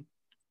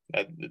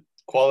 The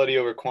quality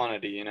over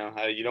quantity. You don't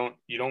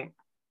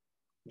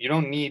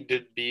need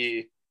to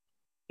be,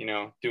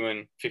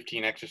 doing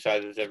 15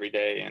 exercises every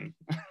day and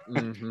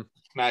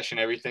smashing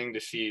everything to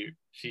see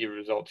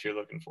results you're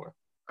looking for.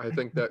 I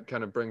think that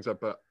kind of brings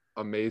up a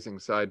amazing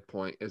side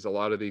point is a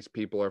lot of these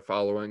people are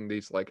following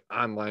these like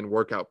online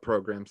workout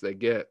programs they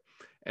get,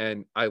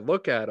 and I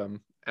look at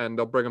them and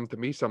they'll bring them to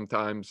me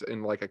sometimes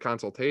in like a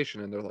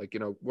consultation, and they're like,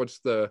 what's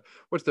the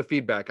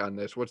feedback on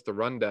this, what's the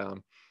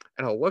rundown?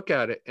 And I'll look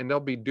at it and they'll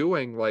be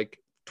doing like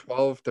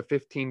 12 to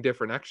 15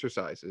 different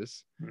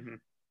exercises,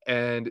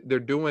 and they're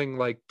doing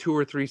like 2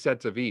 or 3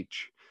 sets of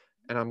each,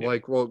 and I'm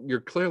like, well,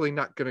 you're clearly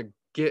not going to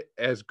get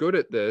as good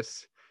at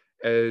this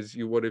as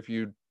you would if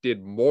you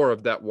did more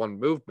of that one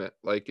movement.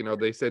 Like,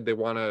 they said they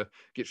want to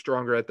get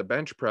stronger at the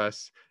bench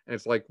press, and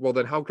it's like, well,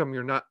 then how come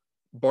you're not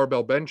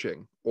barbell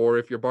benching? Or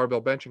if you're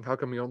barbell benching, how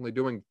come you're only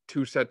doing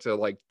 2 sets of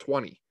like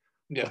 20?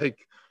 Like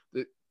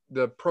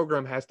the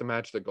program has to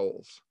match the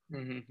goals.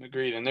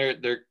 Agreed. And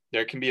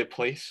there can be a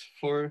place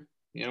for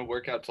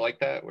workouts like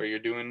that where you're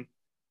doing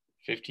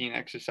 15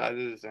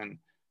 exercises, and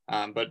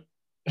but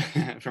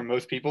for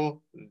most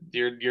people,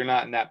 you're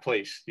not in that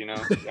place. You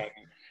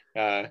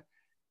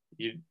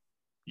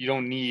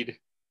don't need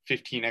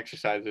 15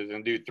 exercises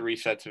and do 3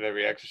 sets of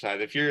every exercise.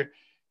 If you're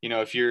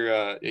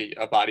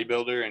a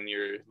bodybuilder and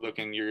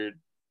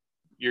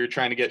you're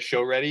trying to get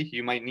show ready,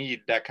 you might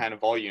need that kind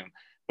of volume.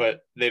 But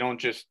they don't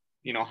just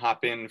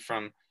hop in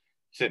from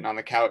sitting on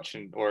the couch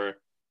or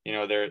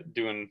they're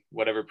doing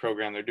whatever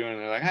program they're doing.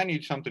 They're like, I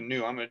need something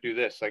new. I'm going to do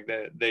this. Like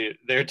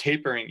they're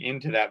tapering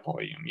into that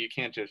volume. You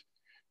can't just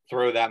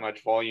throw that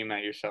much volume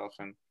at yourself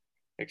and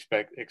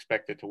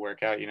expect it to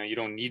work out. You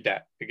don't need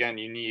that. Again,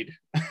 you need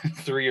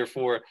 3 or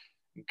 4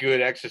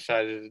 good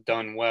exercises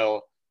done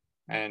well,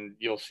 and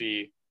you'll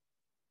see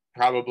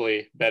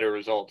probably better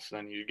results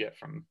than you get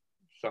from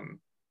some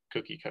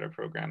cookie cutter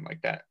program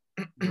like that.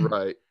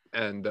 Right.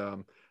 And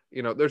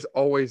there's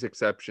always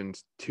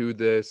exceptions to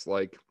this.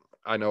 Like,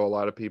 I know a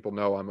lot of people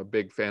know I'm a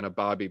big fan of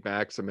Bobby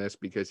Maximus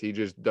because he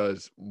just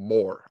does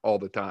more all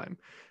the time.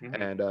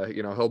 And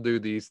he'll do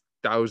these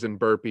 1,000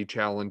 burpee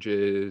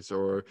challenges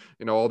or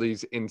all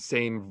these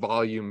insane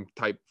volume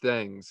type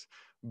things.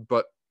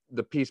 But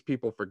the piece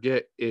people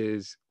forget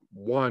is,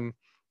 one,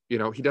 you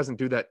know, he doesn't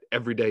do that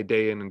every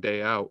day in and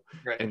day out.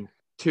 Right. And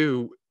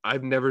two,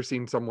 I've never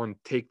seen someone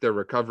take their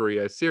recovery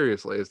as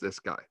seriously as this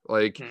guy.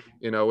 Like, Mm-hmm.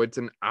 you know, it's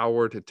an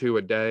hour to two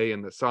a day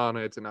in the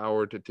sauna. It's an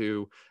hour to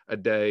two a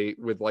day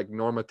with like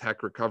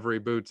Normatec recovery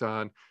boots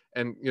on.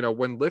 And, you know,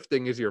 when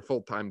lifting is your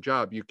full-time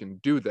job, you can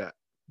do that.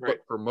 Right.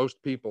 But for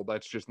most people,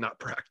 that's just not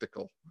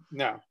practical.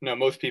 No,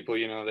 most people,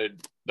 you know,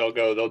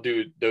 they'll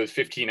do those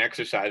 15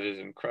 exercises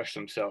and crush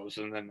themselves,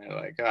 and then they're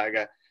like, oh, I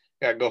got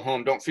to go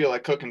home. Don't feel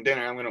like cooking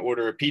dinner. I'm going to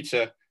order a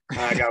pizza.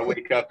 I got to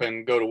wake up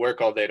and go to work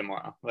all day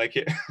tomorrow. Like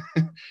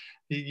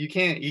you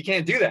can't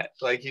do that.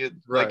 Like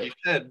like you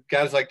said,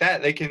 guys like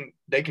that, they can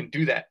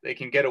do that. They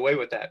can get away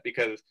with that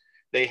because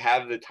they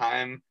have the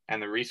time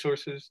and the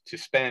resources to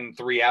spend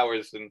 3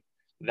 hours in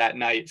that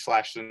night /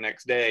 the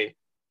next day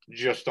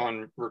just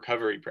on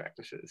recovery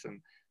practices, and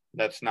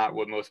that's not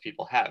what most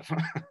people have.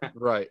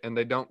 Right. And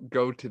they don't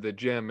go to the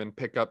gym and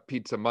pick up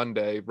Pizza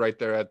Monday right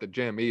there at the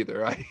gym either.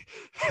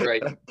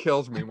 Right. That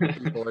kills me when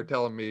people are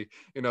telling me,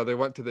 you know, they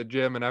went to the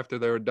gym and after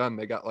they were done,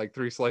 they got like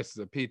 3 slices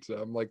of pizza.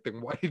 I'm like, then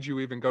why did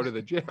you even go to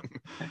the gym?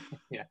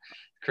 Yeah,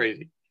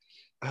 crazy.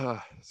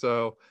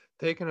 So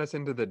taking us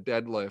into the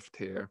deadlift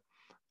here,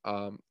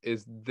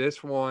 is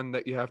this one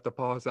that you have to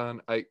pause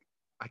on?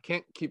 I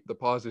can't keep the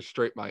pauses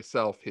straight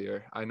myself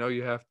here. I know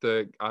you have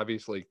to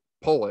obviously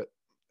pull it,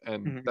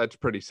 and Mm-hmm. that's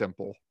pretty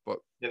simple, but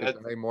is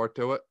there any more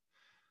to it?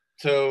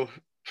 So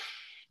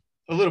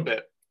a little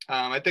bit.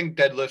 I think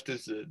deadlift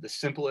is the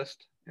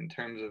simplest in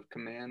terms of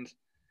commands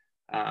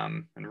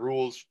and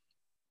rules,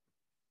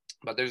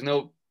 but there's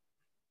no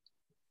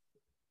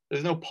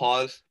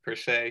pause per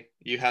se.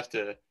 You have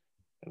to,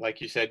 like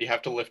you said, you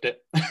have to lift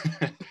it.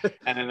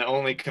 And then the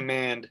only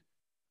command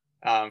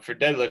for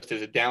deadlift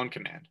is a down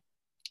command.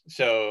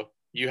 So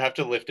you have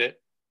to lift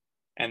it,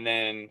 and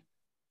then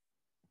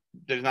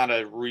there's not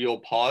a real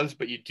pause,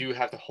 but you do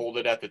have to hold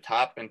it at the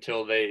top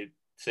until they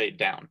say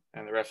down,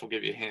 and the ref will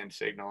give you a hand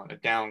signal and a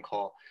down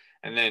call,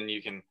 and then you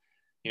can,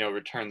 you know,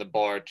 return the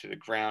bar to the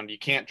ground. You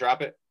can't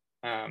drop it.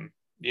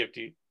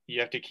 You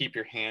have to keep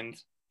your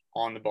hands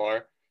on the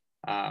bar.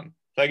 So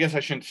I guess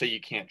I shouldn't say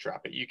you can't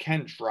drop it. You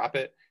can drop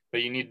it,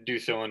 but you need to do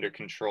so under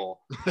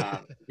control.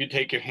 If you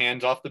take your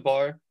hands off the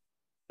bar,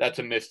 that's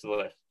a missed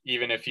lift.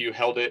 Even if you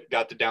held it,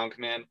 got the down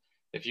command,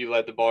 if you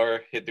let the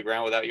bar hit the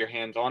ground without your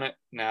hands on it,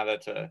 now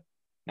that's a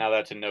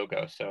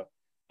no-go. So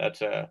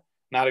that's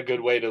not a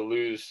good way to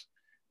lose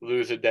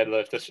a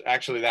deadlift.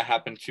 That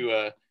happened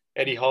to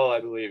Eddie Hall, I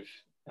believe.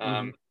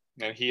 And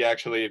he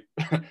actually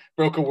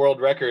broke a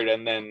world record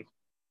and then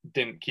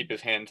didn't keep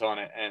his hands on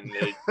it, and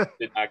they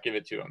did not give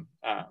it to him.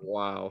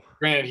 Wow.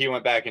 Granted, he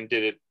went back and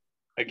did it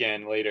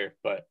again later,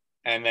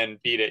 and then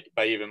beat it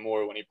by even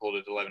more when he pulled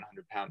his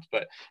 1,100 pounds.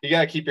 But you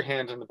got to keep your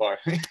hands on the bar.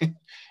 You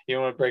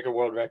don't want to break a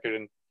world record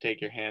and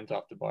take your hands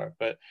off the bar.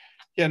 But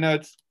yeah, no,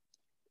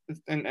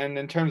 and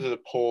in terms of the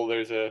pull,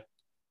 the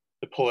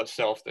pull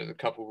itself, there's a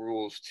couple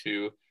rules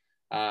too.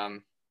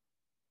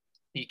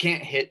 You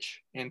can't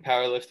hitch in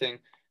powerlifting,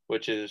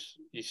 which is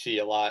you see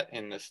a lot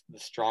in the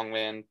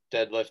strongman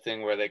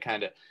deadlifting, where they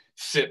kind of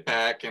sit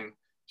back and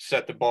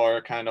set the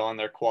bar kind of on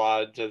their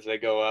quads as they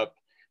go up.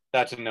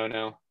 That's a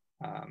no-no.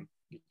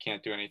 You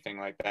can't do anything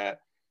like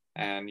that,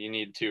 and you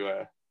need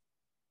to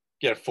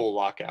get a full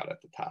lockout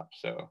at the top.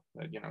 So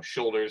you know,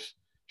 shoulders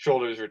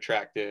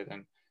retracted,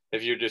 and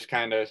if you're just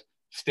kind of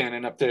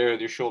standing up there with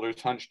your shoulders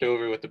hunched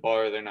over with the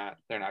bar, they're not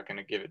going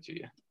to give it to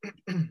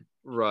you.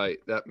 Right,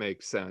 that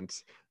makes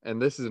sense.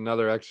 And this is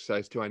another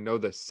exercise too. I know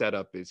the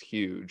setup is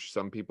huge.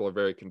 Some people are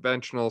very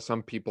conventional,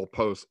 some people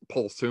pull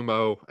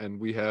sumo, and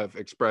we have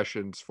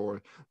expressions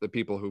for the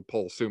people who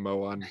pull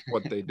sumo on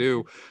what they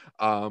do.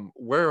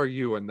 Where are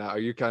you in that? Are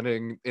you kind of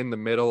in the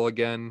middle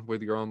again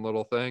with your own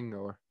little thing,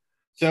 or?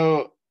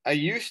 So I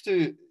used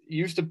to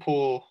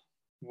pull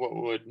what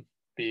would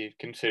be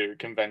considered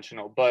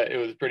conventional, but it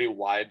was pretty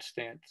wide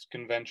stance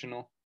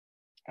conventional.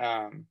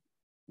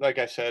 Like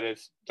I said,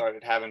 it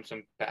started having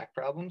some back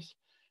problems,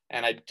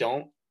 and I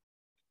don't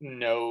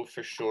know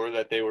for sure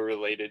that they were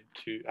related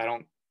to. I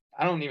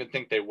don't even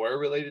think they were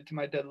related to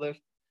my deadlift.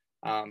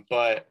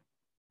 But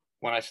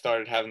when I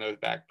started having those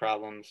back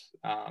problems,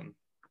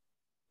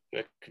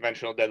 the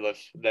conventional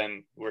deadlifts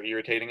then were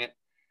irritating it.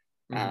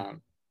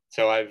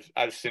 So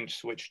I've since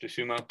switched to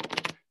sumo.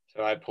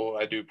 So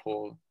I do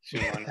pull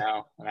sumo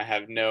now, and I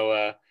have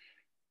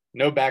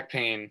no back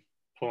pain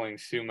pulling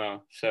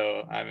sumo.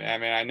 So I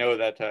mean I know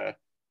that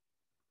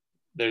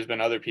there's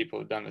been other people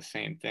who've done the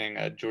same thing.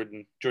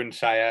 Jordan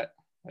Sayat,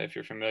 if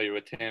you're familiar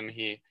with him,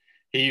 he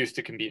used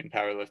to compete in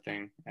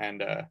powerlifting,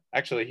 and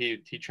actually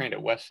he trained at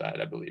Westside,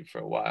 I believe, for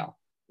a while.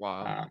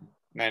 Wow.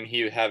 And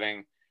he was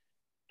having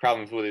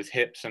problems with his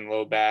hips and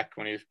low back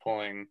when he was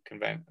pulling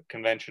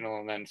conventional,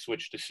 and then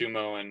switched to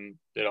sumo, and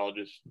it all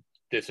just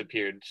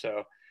disappeared.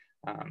 So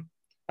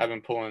I've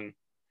been pulling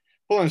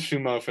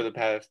sumo for the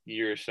past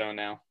year or so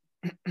now.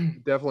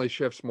 Definitely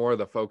shifts more of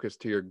the focus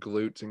to your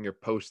glutes and your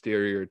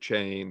posterior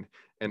chain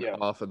and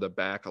off of the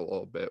back a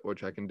little bit,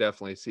 which I can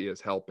definitely see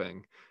as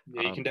helping.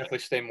 Yeah, you can definitely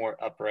stay more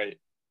upright.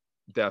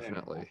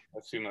 Definitely. a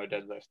sumo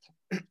deadlift.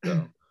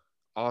 So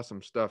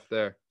awesome stuff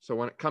there. So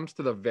when it comes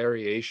to the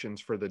variations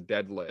for the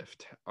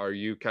deadlift, are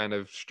you kind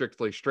of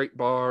strictly straight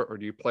bar, or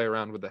do you play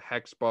around with the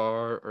hex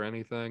bar or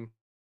anything?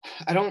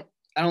 I don't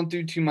I don't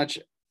do too much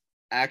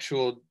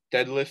actual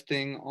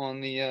deadlifting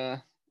on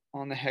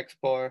the hex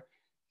bar.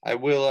 I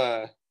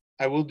will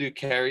I will do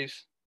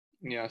carries,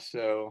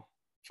 so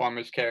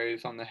farmers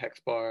carries on the hex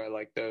bar. I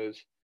like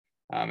those.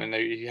 And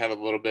there you have a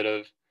little bit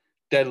of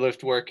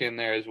deadlift work in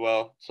there as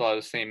well. It's a lot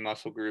of the same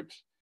muscle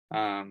groups.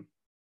 Um,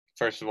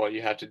 First of all,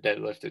 you have to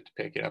deadlift it to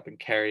pick it up and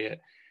carry it,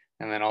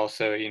 and then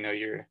also,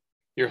 you're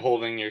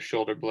holding your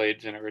shoulder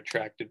blades in a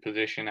retracted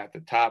position at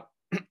the top.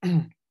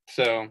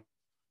 So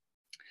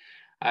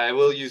I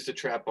will use the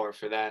trap bar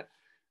for that.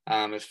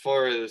 As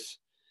far as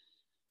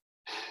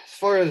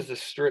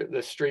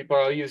the straight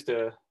bar, I'll use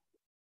the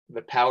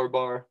power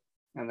bar,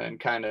 and then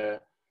kind of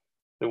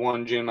the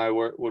one gym I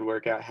would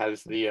work at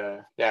has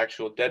the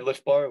actual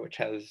deadlift bar, which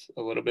has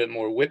a little bit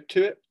more whip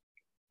to it.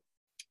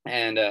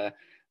 And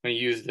when you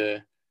use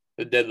the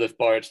deadlift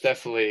bar, it's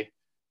definitely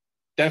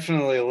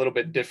a little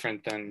bit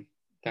different than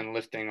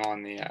lifting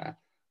on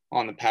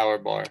the power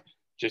bar,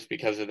 just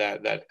because of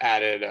that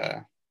added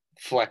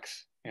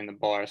flex in the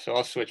bar. So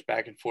I'll switch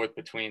back and forth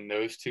between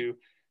those two.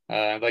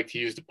 I'd like to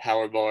use the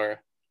power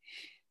bar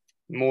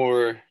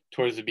more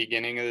towards the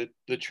beginning of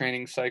the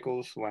training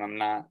cycles when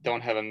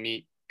don't have a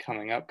meet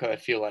coming up, because I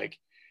feel like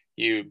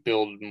you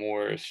build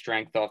more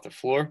strength off the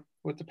floor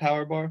with the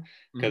power bar,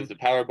 because the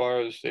power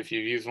bars, if you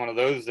use one of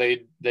those,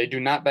 they do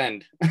not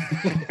bend.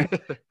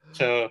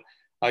 So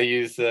I'll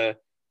use the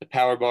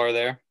power bar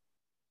there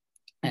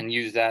and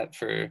use that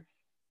for,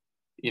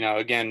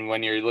 again,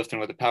 when you're lifting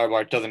with the power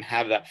bar, it doesn't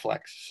have that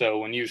flex. So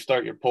when you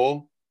start your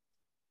pull,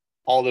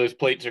 all those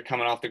plates are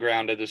coming off the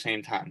ground at the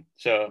same time.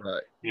 So,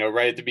 right.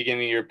 Right at the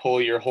beginning of your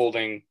pull, you're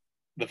holding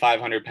the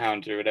 500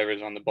 pounds or whatever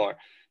is on the bar.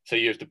 So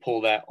you have to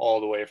pull that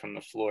all the way from the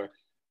floor.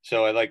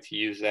 So I like to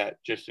use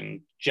that just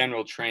in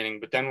general training.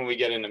 But then when we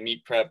get into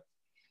meet prep,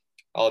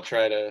 I'll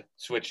try to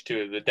switch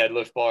to the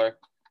deadlift bar,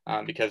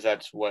 because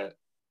that's what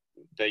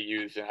they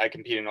use. I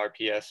compete in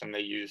RPS and they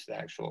use the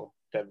actual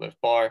deadlift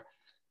bar.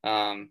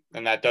 And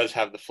that does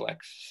have the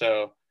flex.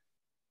 So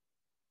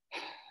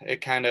it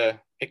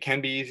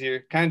can be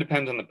easier. Kind of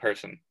depends on the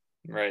person,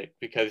 right?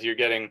 Because you're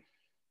getting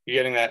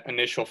that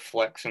initial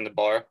flex in the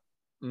bar.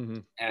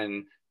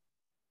 And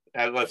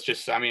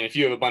if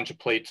you have a bunch of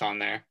plates on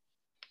there,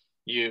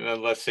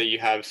 let's say you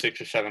have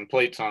 6 or 7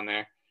 plates on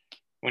there,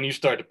 when you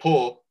start to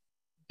pull,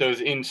 those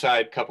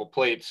inside couple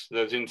plates,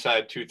 those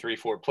inside 2, 3,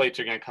 4 plates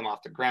are going to come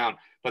off the ground,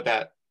 but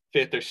that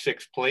 5th or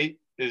 6th plate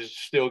is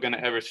still going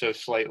to ever so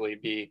slightly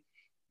be,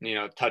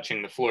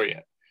 touching the floor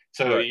yet.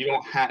 So right. you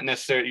don't have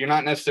you're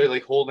not necessarily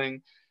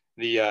holding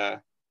the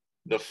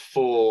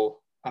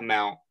full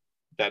amount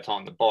that's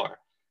on the bar.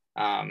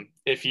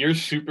 If you're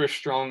super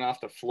strong off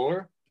the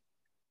floor,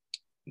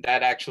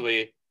 that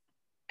actually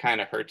kind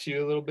of hurts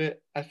you a little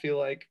bit, I feel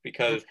like,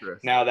 because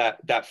now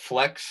that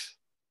flex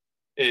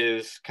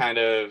is kind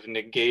of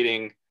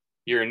negating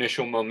your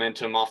initial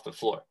momentum off the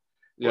floor.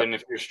 Yep. When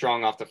if you're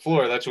strong off the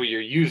floor, that's what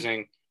you're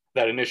using,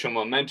 that initial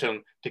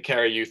momentum to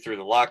carry you through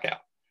the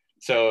lockout.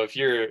 So if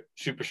you're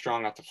super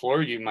strong off the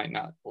floor, you might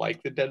not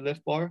like the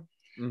deadlift bar.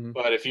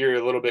 But if you're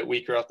a little bit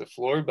weaker off the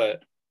floor,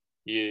 but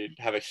you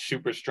have a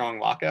super strong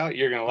lockout,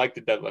 you're going to like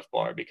the deadlift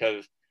bar,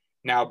 because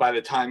now by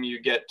the time you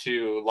get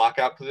to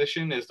lockout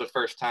position is the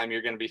first time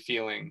you're going to be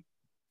feeling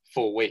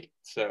full weight.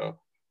 So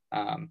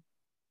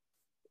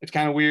it's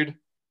kind of weird,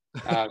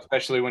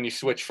 especially when you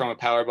switch from a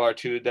power bar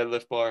to the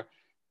deadlift bar.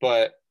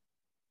 But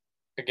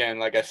again,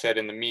 like I said,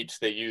 in the meets,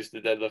 they use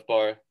the deadlift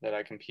bar that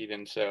I compete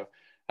in. So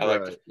I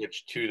like to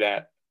switch to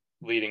that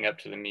leading up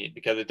to the meet,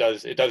 because it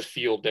does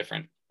feel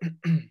different.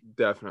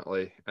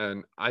 Definitely.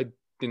 And I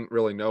didn't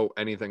really know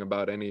anything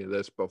about any of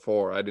this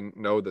before. I didn't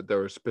know that there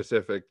were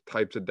specific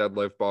types of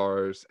deadlift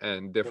bars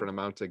and different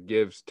amounts of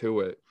gives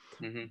to it.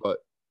 But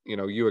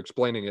you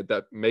explaining it,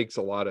 that makes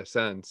a lot of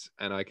sense.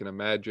 And I can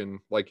imagine,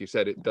 like you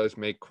said, it does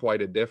make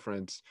quite a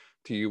difference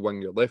to you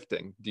when you're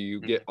lifting. Do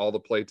you get all the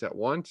plates at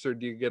once, or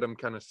do you get them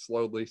kind of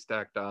slowly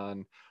stacked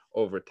on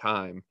over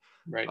time?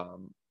 Right.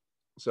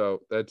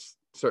 So that's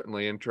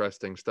certainly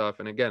interesting stuff.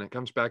 And again, it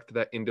comes back to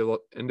that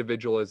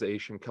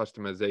individualization,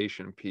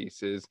 customization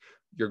piece. Is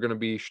you're going to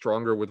be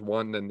stronger with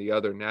one than the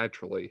other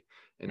naturally.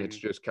 And it's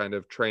just kind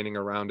of training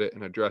around it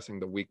and addressing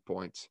the weak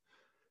points.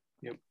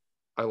 Yep.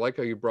 I like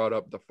how you brought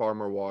up the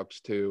farmer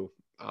walks too,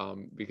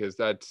 because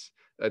that's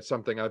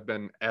something I've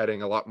been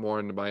adding a lot more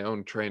into my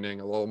own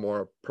training, a little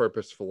more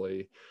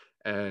purposefully.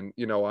 And,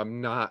 I'm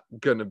not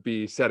going to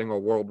be setting a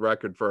world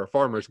record for a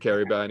farmer's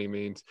carry by any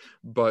means,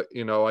 but,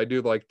 I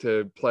do like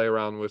to play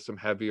around with some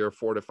heavier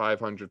 400 to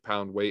 500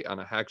 pound weight on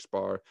a hex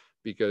bar,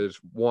 because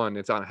one,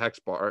 it's on a hex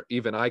bar.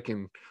 Even I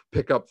can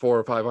pick up 400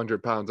 or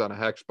 500 pounds on a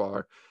hex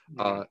bar.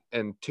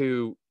 And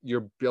two,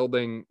 you're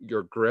building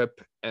your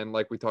grip. And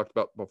like we talked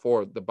about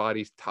before, the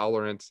body's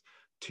tolerance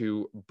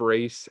to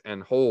brace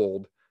and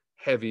hold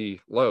heavy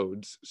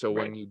loads. So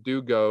when you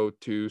do go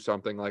to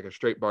something like a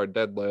straight bar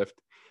deadlift,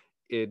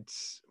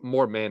 it's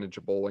more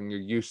manageable and you're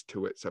used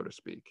to it, so to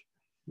speak.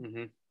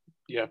 Mm-hmm.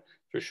 Yeah,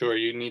 for sure.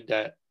 You need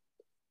that.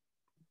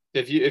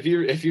 If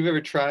you've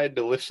ever tried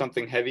to lift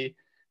something heavy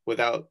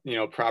without,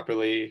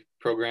 properly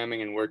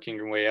programming and working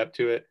your way up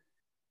to it,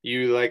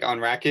 you like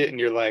unrack it and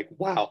you're like,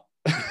 wow,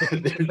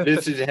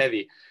 this is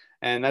heavy.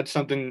 And that's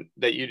something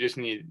that you just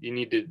need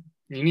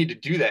to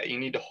do that. You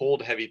need to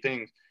hold heavy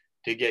things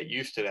to get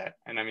used to that.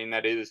 And I mean,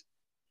 that is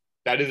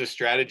a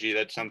strategy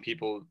that some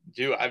people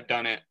do. I've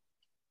done it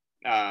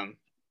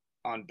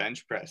on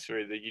bench press,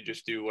 where that you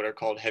just do what are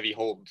called heavy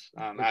holds.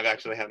 I've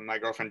actually had my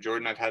girlfriend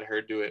Jordan, I've had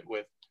her do it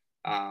with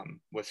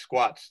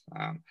squats.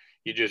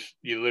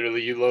 You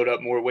literally load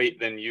up more weight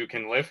than you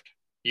can lift,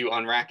 you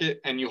unrack it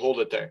and you hold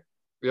it there.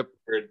 Yep.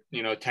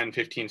 For 10,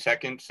 15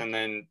 seconds, and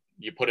then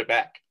you put it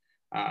back.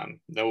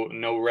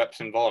 No reps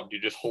involved.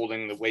 You're just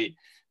holding the weight,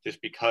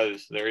 just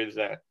because there is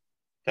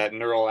that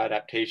neural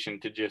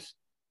adaptation to just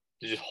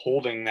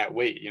holding that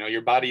weight.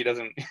 Your body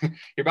doesn't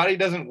your body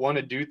doesn't want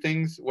to do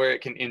things where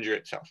it can injure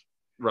itself.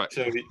 Right.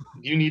 So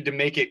you need to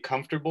make it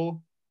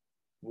comfortable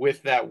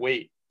with that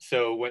weight.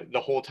 So the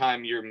whole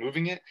time you're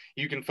moving it,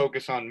 you can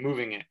focus on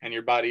moving it, and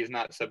your body is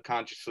not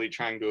subconsciously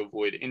trying to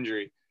avoid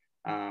injury.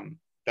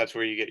 That's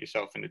where you get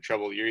yourself into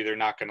trouble. You're either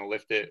not going to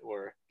lift it,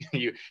 or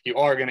you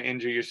are going to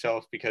injure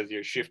yourself because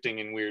you're shifting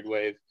in weird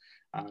ways.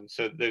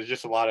 So there's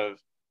just a lot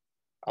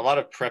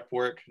of prep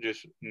work,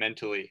 just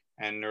mentally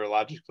and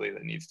neurologically,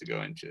 that needs to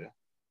go into.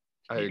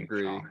 I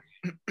agree.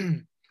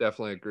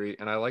 Definitely agree.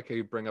 And I like how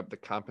you bring up the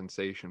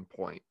compensation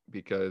point,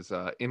 because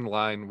in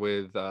line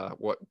with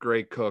what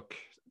Gray Cook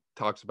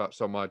talks about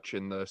so much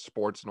in the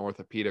sports and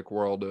orthopedic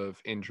world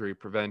of injury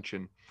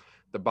prevention,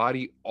 the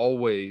body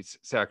always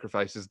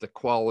sacrifices the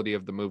quality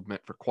of the movement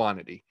for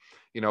quantity.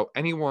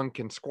 Anyone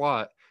can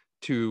squat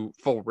to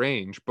full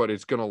range, but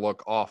it's going to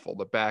look awful.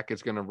 The back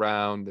is going to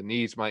round, the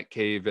knees might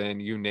cave in,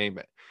 you name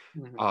it.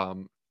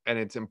 Mm-hmm. And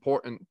it's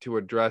important to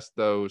address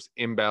those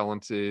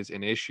imbalances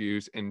and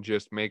issues and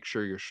just make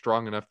sure you're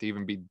strong enough to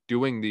even be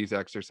doing these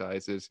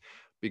exercises,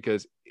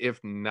 because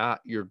if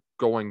not, you're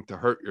going to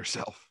hurt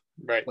yourself.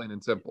 Right. Plain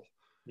and simple.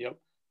 Yep.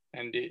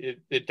 And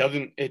it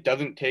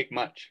doesn't take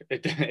much.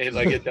 It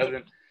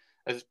doesn't,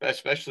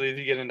 especially as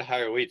you get into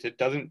higher weights, it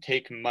doesn't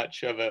take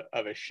much of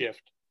a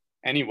shift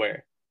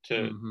anywhere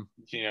to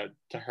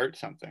to hurt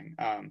something.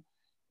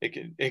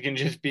 It can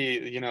just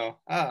be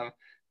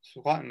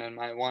squatting and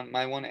my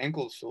one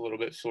ankle's a little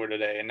bit sore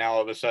today, and now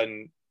all of a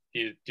sudden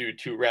you do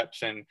 2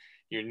 reps and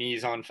your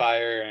knee's on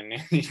fire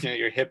and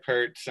your hip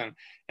hurts,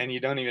 and you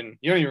don't even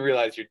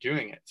realize you're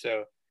doing it.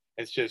 So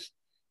it's just,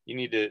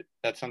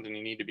 that's something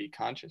you need to be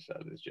conscious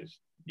of. Is just,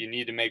 you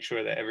need to make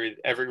sure that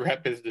every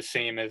rep is the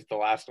same as the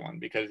last one,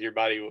 because your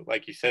body,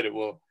 like you said, it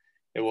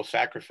will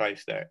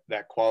sacrifice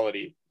that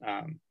quality,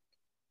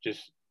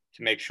 just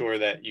to make sure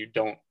that you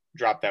don't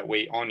drop that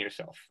weight on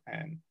yourself,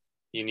 and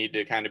you need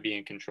to kind of be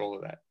in control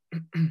of that.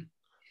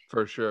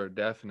 For sure,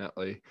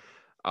 definitely.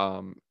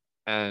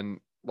 And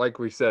like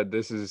we said,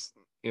 this is,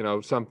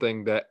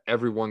 something that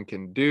everyone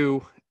can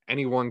do.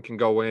 Anyone can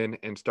go in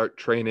and start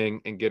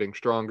training and getting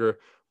stronger,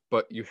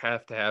 but you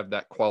have to have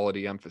that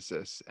quality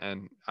emphasis.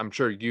 And I'm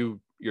sure you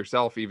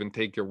yourself even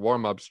take your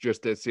warm-ups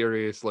just as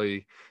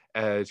seriously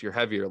as your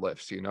heavier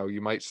lifts.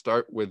 You might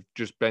start with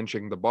just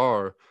benching the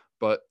bar,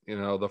 but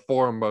the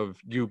form of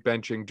you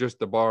benching just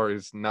the bar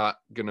is not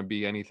going to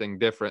be anything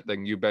different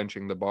than you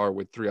benching the bar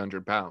with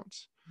 300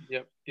 pounds.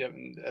 Yep.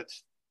 And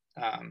that's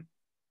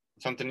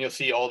something you'll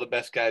see all the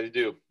best guys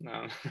do.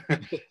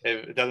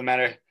 It doesn't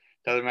matter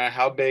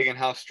how big and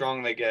how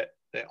strong they get.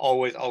 They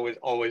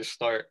always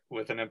start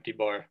with an empty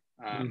bar.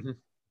 And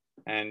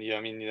then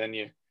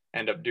you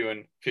end up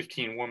doing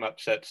 15 warm-up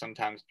sets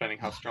sometimes, depending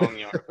how strong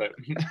you are. But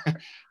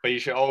but you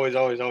should always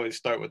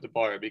start with the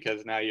bar,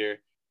 because now you're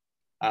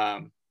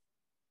kind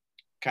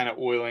of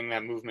oiling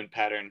that movement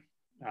pattern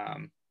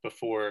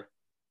before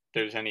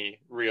there's any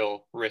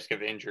real risk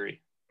of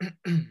injury.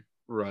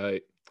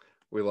 Right.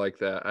 We like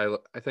that.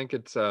 I think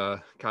it's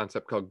a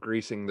concept called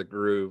greasing the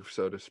groove,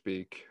 so to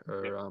speak,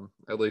 or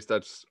at least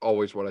that's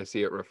always what I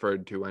see it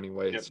referred to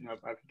anyways. Yep,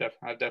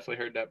 I've definitely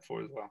heard that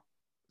before as well.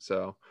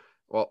 So,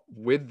 well,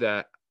 with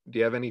that, do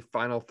you have any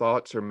final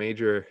thoughts or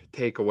major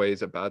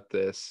takeaways about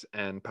this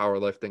and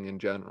powerlifting in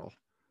general?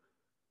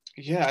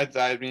 Yeah,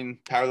 I mean,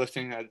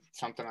 powerlifting is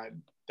something I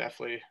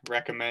definitely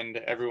recommend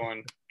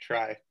everyone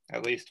try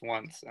at least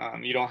once.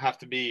 You don't have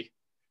to be,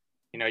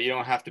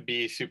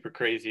 super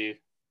crazy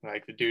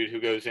like the dude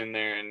who goes in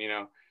there and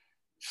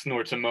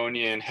snorts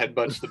ammonia and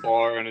headbutts the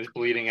bar and is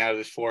bleeding out of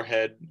his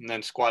forehead and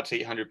then squats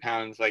 800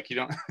 pounds. Like, you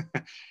don't.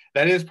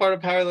 That is part of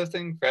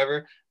powerlifting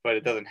forever, but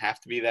it doesn't have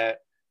to be that.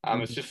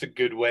 It's just a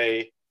good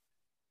way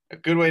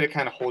to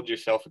kind of hold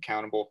yourself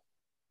accountable.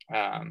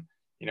 When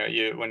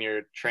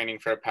you're training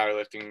for a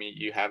powerlifting meet,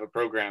 you have a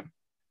program,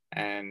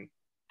 and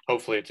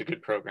hopefully it's a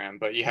good program,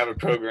 but you have a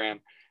program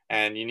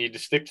and you need to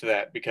stick to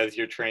that, because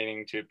you're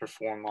training to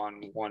perform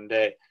on one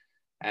day.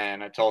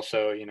 And it's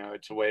also,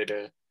 it's a way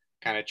to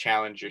kind of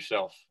challenge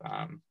yourself,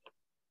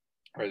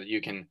 or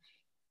that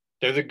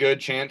there's a good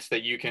chance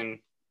that you can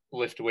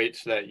lift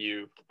weights that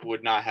you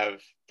would not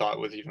have thought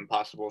was even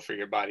possible for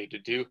your body to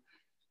do.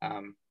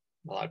 A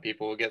lot of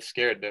people will get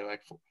scared. They're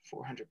like,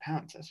 400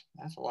 pounds,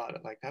 that's a lot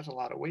of, like, that's a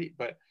lot of weight.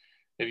 But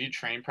if you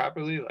train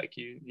properly, like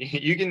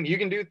you can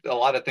do a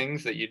lot of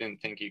things that you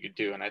didn't think you could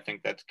do. And I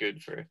think that's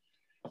good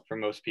for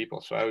most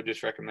people. So I would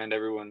just recommend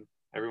everyone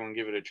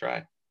give it a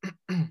try.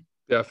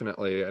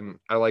 Definitely. And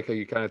I like how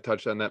you kind of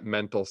touched on that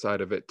mental side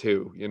of it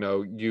too. You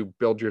know, you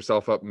build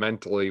yourself up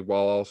mentally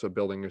while also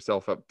building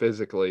yourself up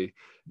physically.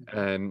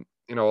 And,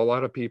 you know, a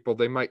lot of people,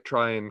 they might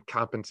try and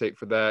compensate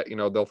for that. You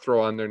know, they'll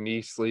throw on their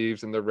knee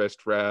sleeves and their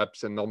wrist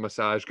wraps, and they'll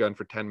massage gun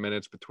for 10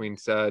 minutes between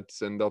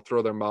sets, and they'll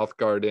throw their mouth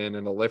guard in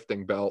and a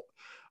lifting belt.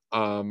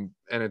 And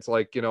it's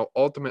like, you know,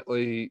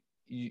 ultimately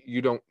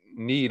you don't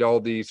need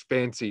all these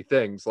fancy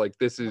things. Like,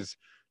 this is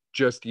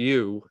just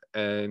you,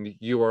 and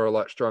you are a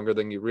lot stronger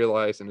than you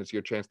realize, and it's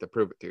your chance to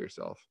prove it to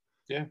yourself.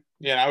 Yeah.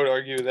 I would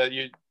argue that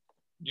you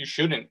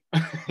shouldn't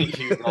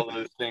use all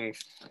those things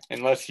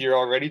unless you're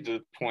already to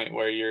the point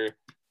where you're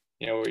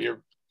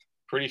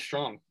pretty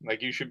strong.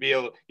 Like, you should be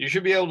able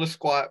to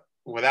squat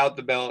without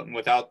the belt and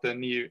without the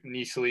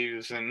knee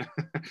sleeves, and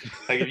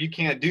like, if you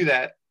can't do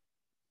that,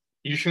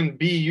 you shouldn't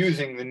be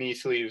using the knee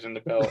sleeves and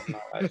the belt and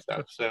all that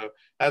stuff. So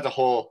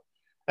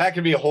that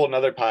could be a whole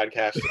nother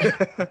podcast.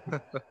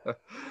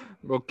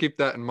 We'll keep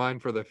that in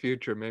mind for the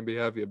future. Maybe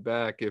have you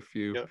back if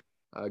you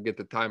get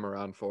the time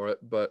around for it.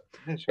 But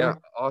yeah,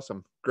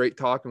 awesome. Great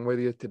talking with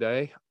you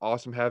today.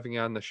 Awesome having you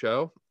on the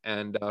show.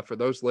 And for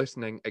those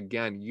listening,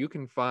 again, you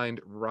can find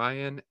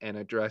Ryan and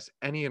address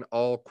any and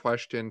all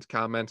questions,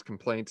 comments,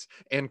 complaints,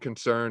 and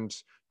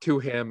concerns to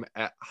him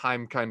at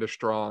Heim Kinda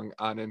Strong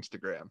on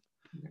Instagram.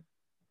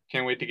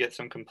 Can't wait to get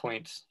some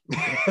complaints.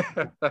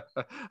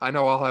 I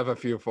know I'll have a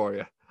few for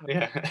you.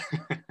 Yeah.